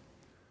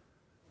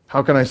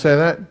 How can I say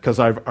that? Because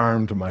I've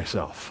armed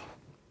myself.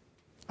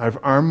 I've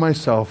armed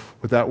myself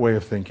with that way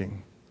of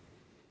thinking.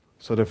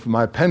 So that if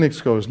my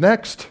appendix goes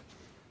next,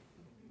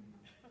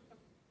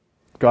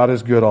 God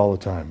is good all the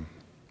time.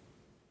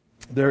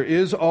 There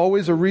is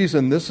always a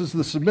reason. This is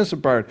the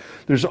submissive part.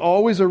 There's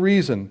always a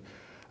reason.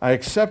 I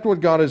accept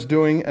what God is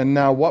doing, and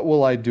now what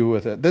will I do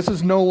with it? This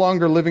is no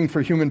longer living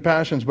for human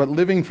passions, but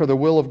living for the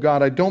will of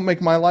God. I don't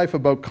make my life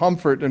about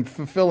comfort and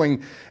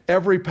fulfilling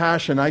every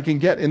passion I can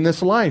get in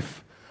this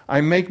life. I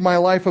make my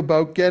life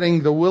about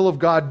getting the will of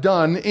God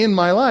done in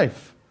my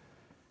life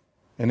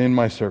and in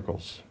my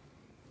circles.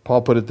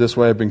 Paul put it this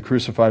way, I've been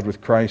crucified with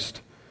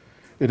Christ.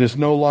 It is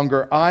no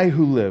longer I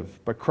who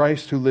live, but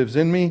Christ who lives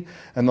in me.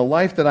 And the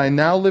life that I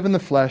now live in the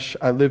flesh,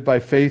 I live by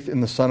faith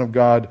in the Son of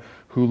God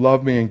who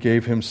loved me and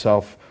gave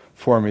himself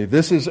for me.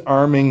 This is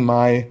arming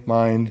my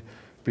mind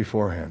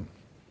beforehand.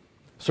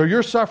 So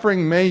your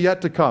suffering may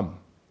yet to come,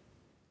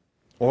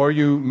 or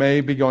you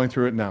may be going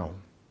through it now,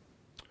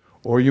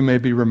 or you may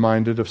be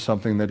reminded of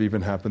something that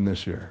even happened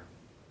this year.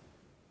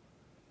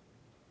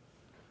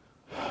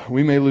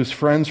 We may lose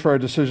friends for our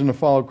decision to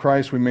follow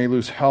Christ. We may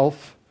lose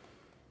health.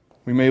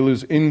 We may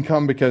lose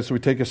income because we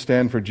take a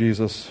stand for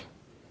Jesus.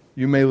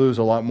 You may lose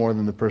a lot more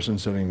than the person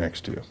sitting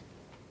next to you.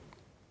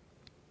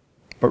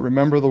 But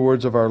remember the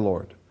words of our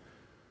Lord.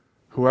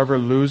 Whoever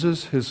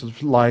loses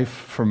his life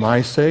for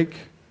my sake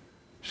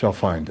shall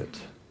find it.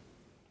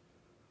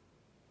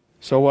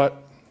 So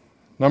what?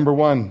 Number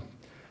one,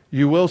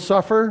 you will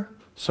suffer,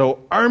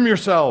 so arm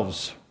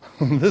yourselves.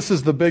 This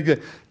is the big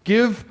thing.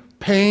 Give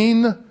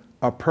pain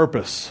a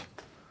purpose.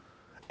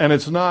 And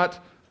it's not,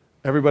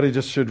 everybody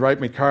just should write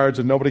me cards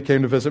and nobody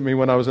came to visit me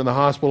when I was in the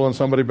hospital and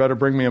somebody better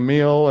bring me a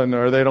meal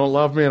or they don't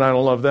love me and I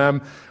don't love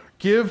them.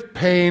 Give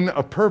pain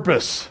a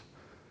purpose.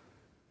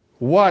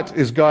 What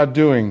is God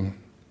doing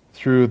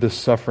through this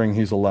suffering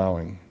he's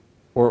allowing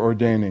or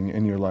ordaining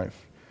in your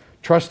life?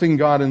 Trusting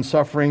God in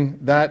suffering,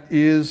 that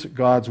is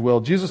God's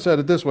will. Jesus said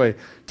it this way,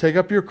 take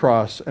up your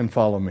cross and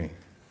follow me.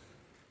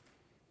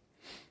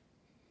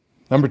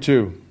 Number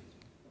two,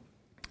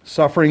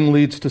 suffering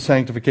leads to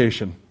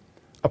sanctification.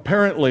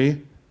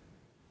 Apparently,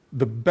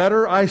 the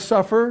better I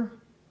suffer,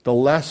 the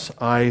less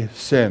I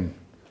sin.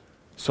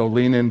 So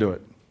lean into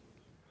it.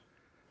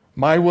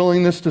 My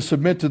willingness to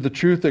submit to the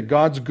truth that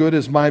God's good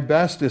is my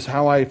best is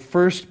how I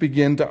first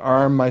begin to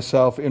arm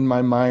myself in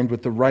my mind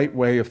with the right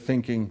way of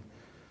thinking.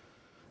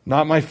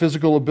 Not my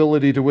physical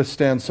ability to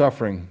withstand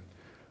suffering,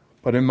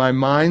 but in my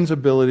mind's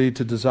ability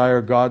to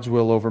desire God's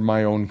will over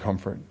my own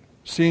comfort.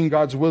 Seeing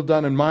God's will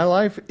done in my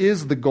life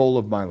is the goal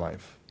of my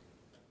life.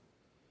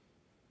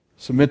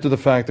 Submit to the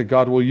fact that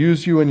God will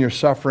use you in your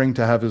suffering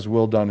to have his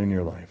will done in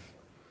your life.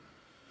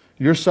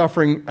 Your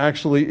suffering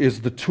actually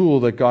is the tool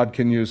that God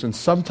can use, and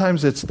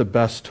sometimes it's the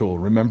best tool.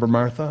 Remember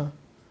Martha?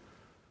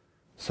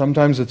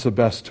 Sometimes it's the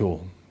best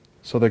tool,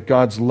 so that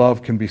God's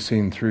love can be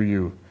seen through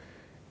you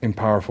in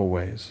powerful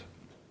ways.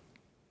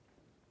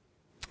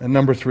 And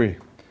number three,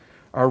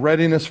 our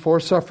readiness for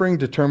suffering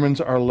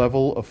determines our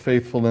level of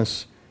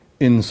faithfulness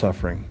in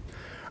suffering.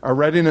 Our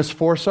readiness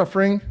for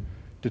suffering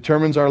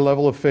determines our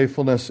level of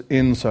faithfulness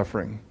in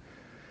suffering.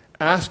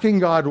 Asking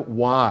God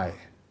why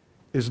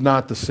is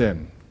not the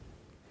sin.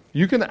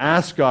 You can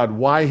ask God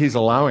why he's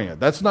allowing it.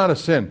 That's not a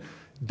sin.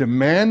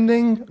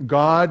 Demanding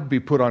God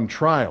be put on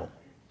trial,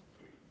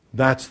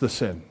 that's the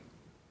sin.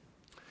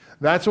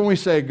 That's when we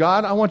say,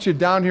 God, I want you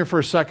down here for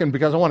a second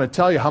because I want to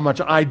tell you how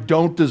much I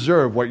don't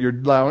deserve what you're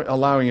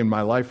allowing in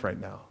my life right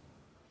now.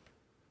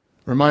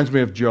 Reminds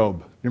me of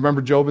Job. You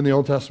remember Job in the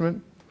Old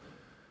Testament?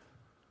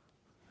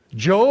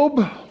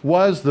 Job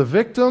was the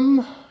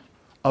victim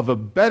of a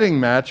betting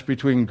match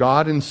between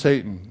God and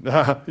Satan.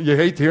 You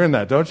hate hearing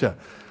that, don't you?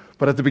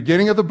 But at the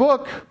beginning of the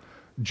book,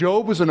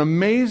 Job was an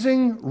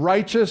amazing,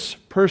 righteous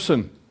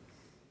person.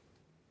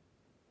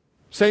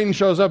 Satan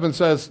shows up and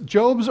says,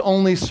 Job's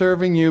only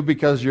serving you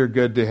because you're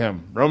good to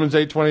him. Romans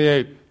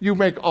 8:28, you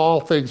make all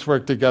things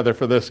work together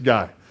for this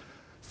guy.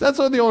 That's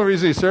not the only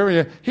reason he's serving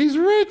you. He's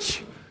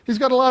rich. He's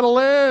got a lot of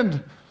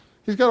land.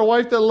 He's got a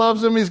wife that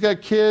loves him. He's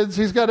got kids.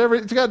 He's got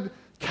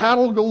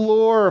cattle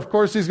galore. Of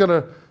course he's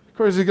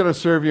gonna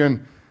serve you.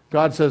 And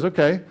God says,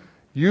 okay,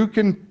 you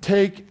can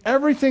take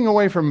everything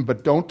away from him,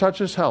 but don't touch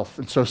his health.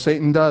 And so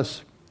Satan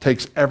does.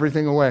 Takes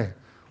everything away.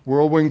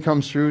 Whirlwind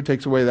comes through,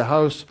 takes away the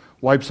house,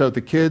 wipes out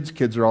the kids.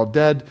 Kids are all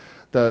dead.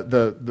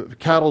 The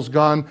cattle's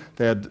gone.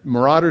 They had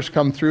marauders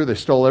come through. They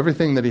stole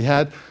everything that he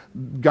had.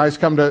 Guys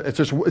come to,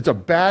 it's a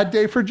bad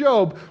day for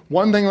Job.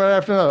 One thing right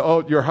after another.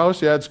 Oh, your house?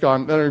 Yeah, it's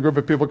gone. Then a group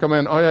of people come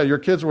in. Oh, yeah, your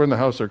kids were in the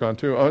house. They're gone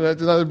too. Oh,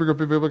 that's another group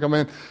of people come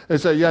in. They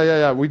say,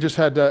 yeah. We just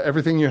had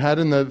everything you had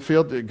in the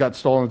field. It got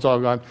stolen. It's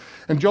all gone.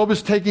 And Job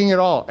is taking it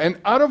all. And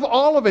out of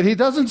all of it, he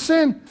doesn't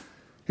sin.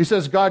 He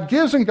says, God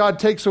gives and God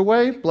takes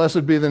away.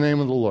 Blessed be the name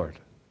of the Lord.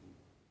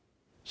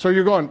 So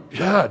you're going,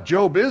 yeah,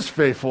 Job is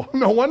faithful.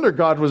 No wonder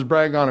God was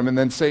bragging on him. And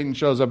then Satan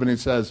shows up and he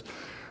says,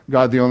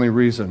 God, the only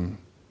reason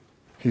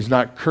he's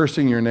not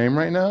cursing your name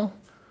right now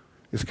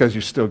is because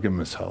you still give him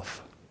his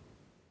health.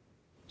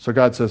 So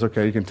God says,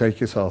 okay, you can take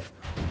his health.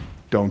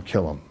 Don't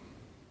kill him.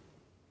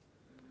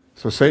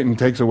 So Satan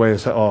takes away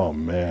his health. Oh,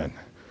 man.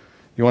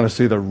 You want to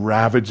see the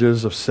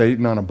ravages of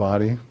Satan on a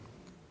body?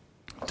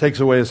 Takes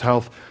away his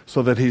health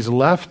so that he's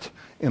left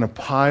in a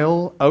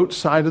pile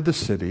outside of the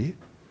city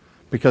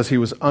because he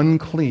was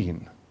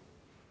unclean.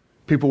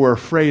 People were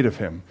afraid of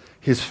him.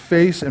 His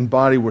face and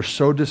body were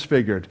so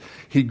disfigured.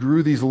 He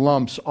grew these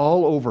lumps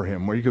all over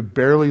him where you could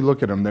barely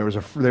look at him. They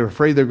were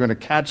afraid they were going to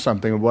catch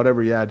something of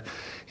whatever he had.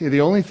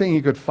 The only thing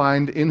he could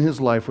find in his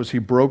life was he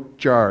broke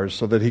jars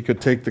so that he could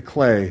take the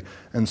clay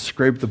and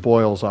scrape the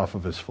boils off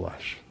of his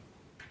flesh.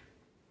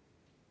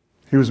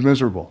 He was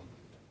miserable.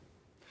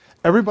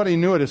 Everybody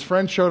knew it. His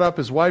friend showed up.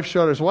 His wife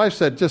showed up. His wife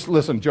said, just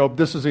listen, Job,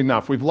 this is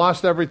enough. We've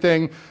lost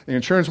everything. The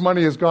insurance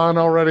money is gone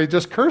already.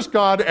 Just curse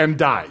God and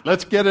die.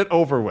 Let's get it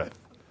over with.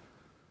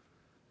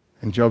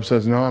 And Job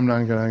says, no, I'm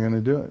not going to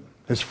do it.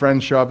 His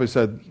friend showed up and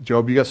said,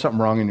 Job, you got something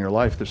wrong in your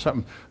life. There's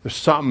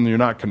something you're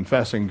not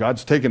confessing.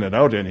 God's taking it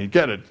out in you.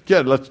 Get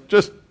it. Let's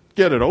just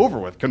get it over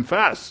with.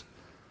 Confess.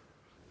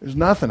 There's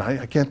nothing.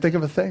 I can't think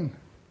of a thing.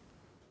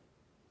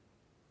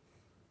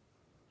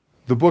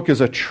 The book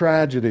is a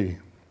tragedy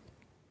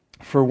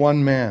for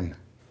one man.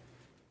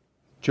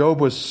 Job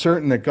was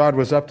certain that God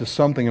was up to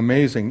something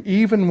amazing,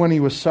 even when he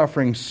was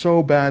suffering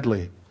so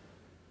badly.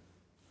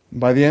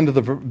 By the end of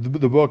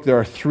the book, there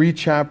are 3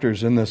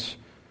 chapters in this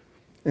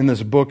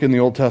book in the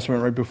Old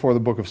Testament, right before the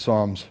book of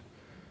Psalms,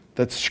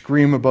 that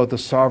scream about the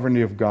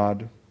sovereignty of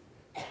God.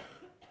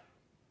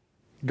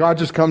 God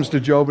just comes to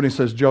Job and he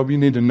says, Job, you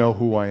need to know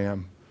who I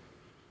am.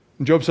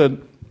 And Job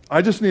said,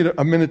 I just need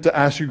a minute to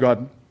ask you,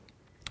 God,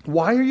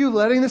 why are you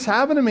letting this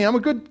happen to me? I'm a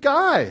good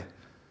guy.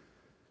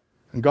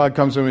 And God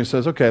comes to him and he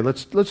says, okay,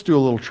 let's do a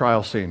little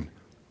trial scene.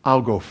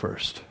 I'll go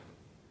first.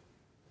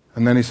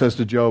 And then he says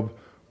to Job,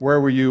 where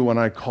were you when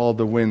I called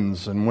the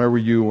winds? And where were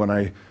you when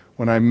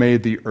I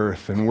made the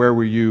earth? And where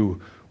were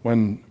you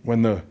when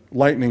the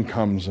lightning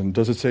comes? And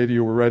does it say to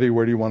you, we're ready?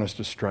 Where do you want us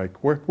to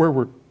strike?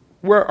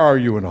 Where are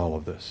you in all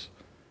of this?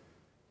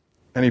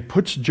 And he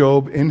puts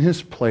Job in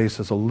his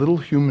place as a little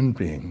human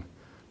being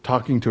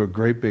talking to a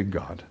great big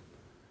God.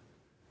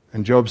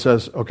 And Job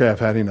says, okay, I've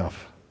had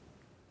enough.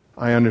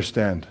 I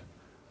understand.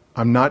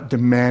 I'm not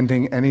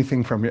demanding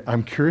anything from you.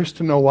 I'm curious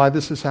to know why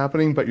this is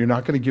happening, but you're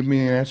not going to give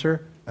me an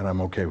answer, and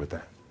I'm okay with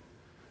that.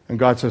 And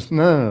God says,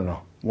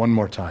 no. One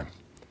more time.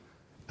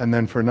 And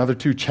then for another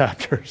 2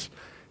 chapters,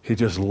 he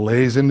just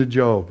lays into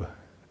Job,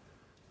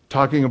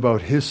 talking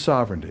about his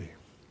sovereignty.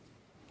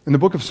 In the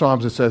book of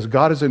Psalms, it says,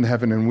 God is in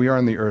heaven and we are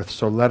on the earth,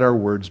 so let our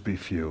words be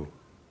few.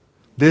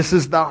 This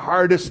is the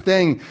hardest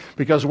thing,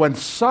 because when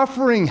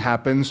suffering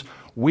happens,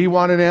 we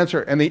want an answer.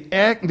 And the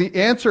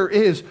answer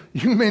is,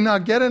 you may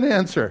not get an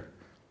answer.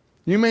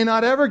 You may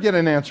not ever get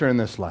an answer in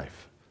this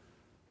life.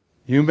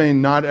 You may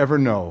not ever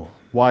know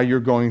why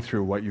you're going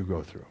through what you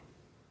go through.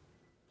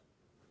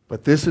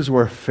 But this is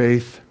where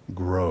faith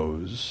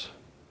grows.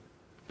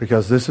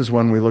 Because this is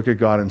when we look at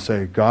God and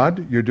say,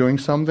 God, you're doing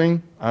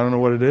something. I don't know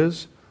what it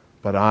is,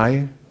 but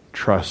I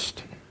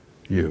trust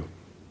you.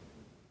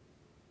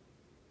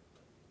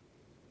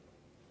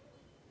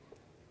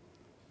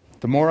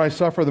 The more I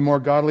suffer, the more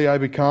godly I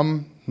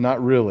become?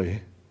 Not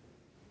really.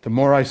 The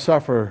more I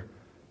suffer,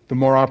 the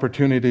more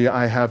opportunity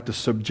I have to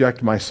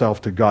subject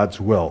myself to God's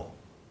will.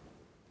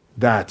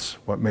 That's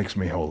what makes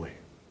me holy.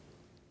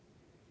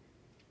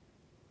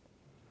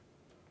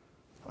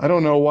 I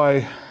don't know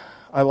why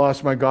I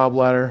lost my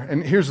gallbladder.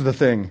 And here's the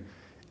thing.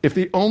 If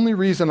the only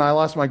reason I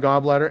lost my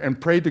gallbladder and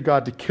prayed to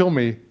God to kill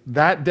me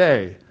that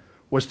day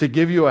was to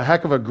give you a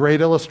heck of a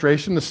great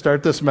illustration to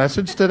start this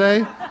message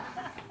today,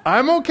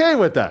 I'm okay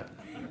with that.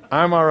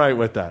 I'm all right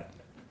with that.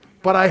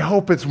 But I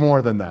hope it's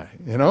more than that,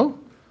 you know?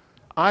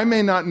 I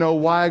may not know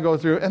why I go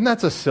through, and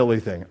that's a silly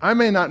thing. I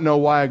may not know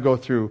why I go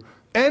through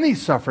any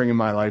suffering in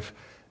my life,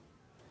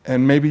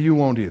 and maybe you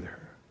won't either.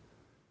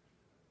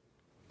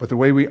 But the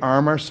way we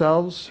arm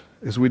ourselves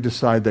is we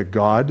decide that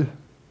God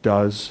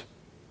does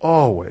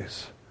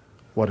always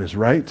what is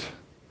right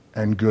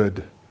and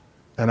good,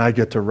 and I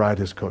get to ride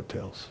his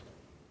coattails.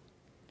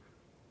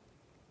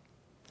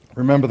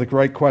 Remember, the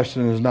right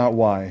question is not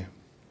why,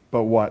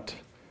 but what.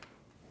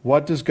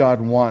 What does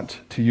God want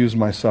to use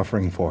my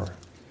suffering for?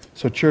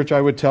 So, church, I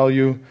would tell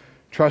you,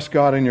 trust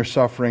God in your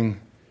suffering.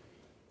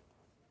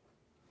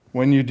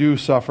 When you do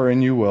suffer,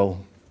 and you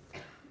will,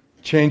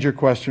 change your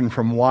question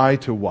from why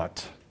to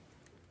what.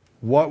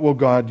 What will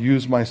God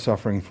use my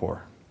suffering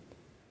for?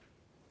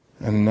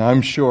 And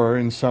I'm sure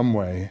in some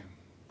way,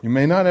 you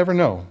may not ever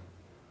know,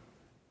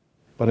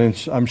 but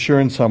I'm sure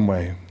in some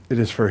way, it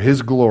is for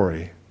His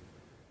glory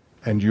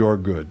and your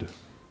good.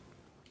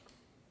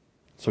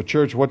 So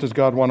church, what does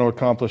God want to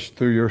accomplish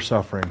through your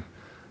suffering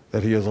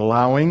that He is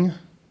allowing,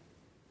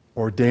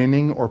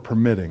 ordaining, or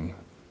permitting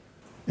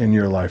in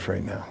your life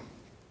right now?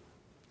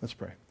 Let's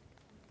pray.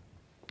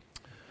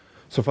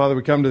 So Father,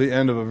 we come to the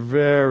end of a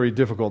very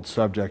difficult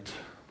subject.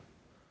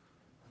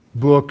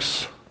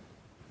 Books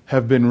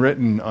have been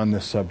written on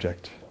this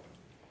subject.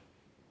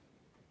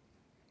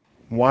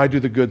 Why do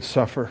the good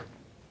suffer?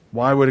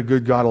 Why would a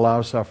good God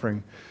allow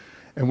suffering?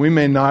 And we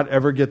may not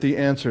ever get the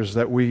answers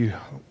that we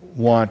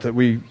want, that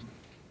we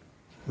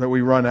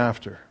run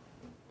after.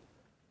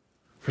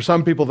 For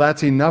some people,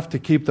 that's enough to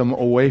keep them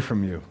away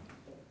from you,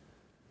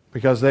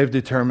 because they've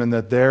determined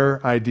that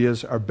their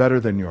ideas are better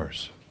than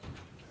yours.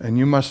 And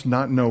you must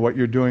not know what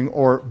you're doing,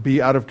 or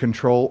be out of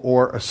control,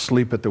 or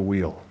asleep at the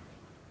wheel.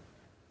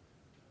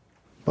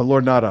 But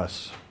Lord, not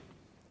us.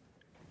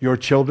 Your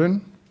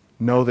children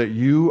know that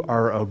you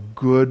are a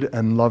good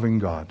and loving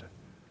God.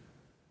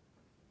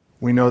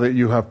 We know that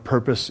you have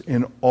purpose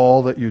in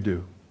all that you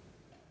do.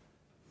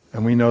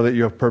 And we know that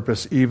you have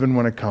purpose even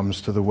when it comes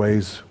to the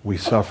ways we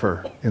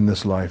suffer in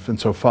this life. And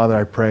so, Father,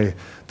 I pray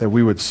that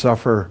we would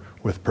suffer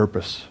with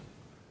purpose,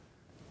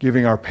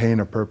 giving our pain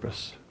a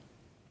purpose,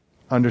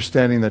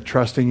 understanding that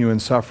trusting you in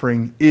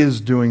suffering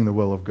is doing the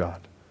will of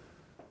God.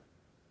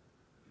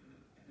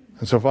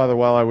 And so, Father,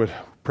 while I would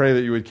pray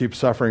that you would keep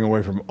suffering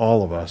away from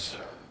all of us,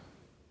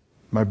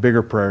 my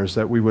bigger prayer is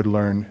that we would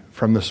learn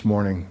from this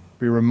morning,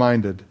 be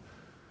reminded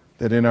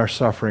that in our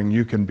suffering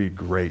you can be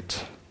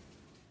great.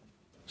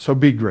 So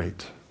be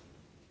great.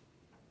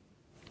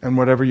 And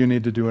whatever you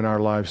need to do in our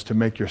lives to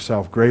make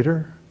yourself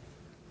greater,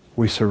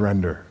 we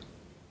surrender.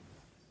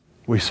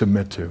 We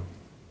submit to.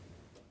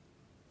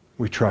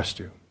 We trust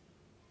you.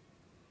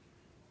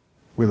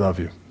 We love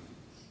you.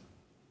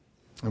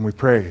 And we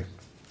pray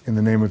in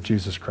the name of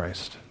Jesus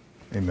Christ.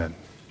 Amen.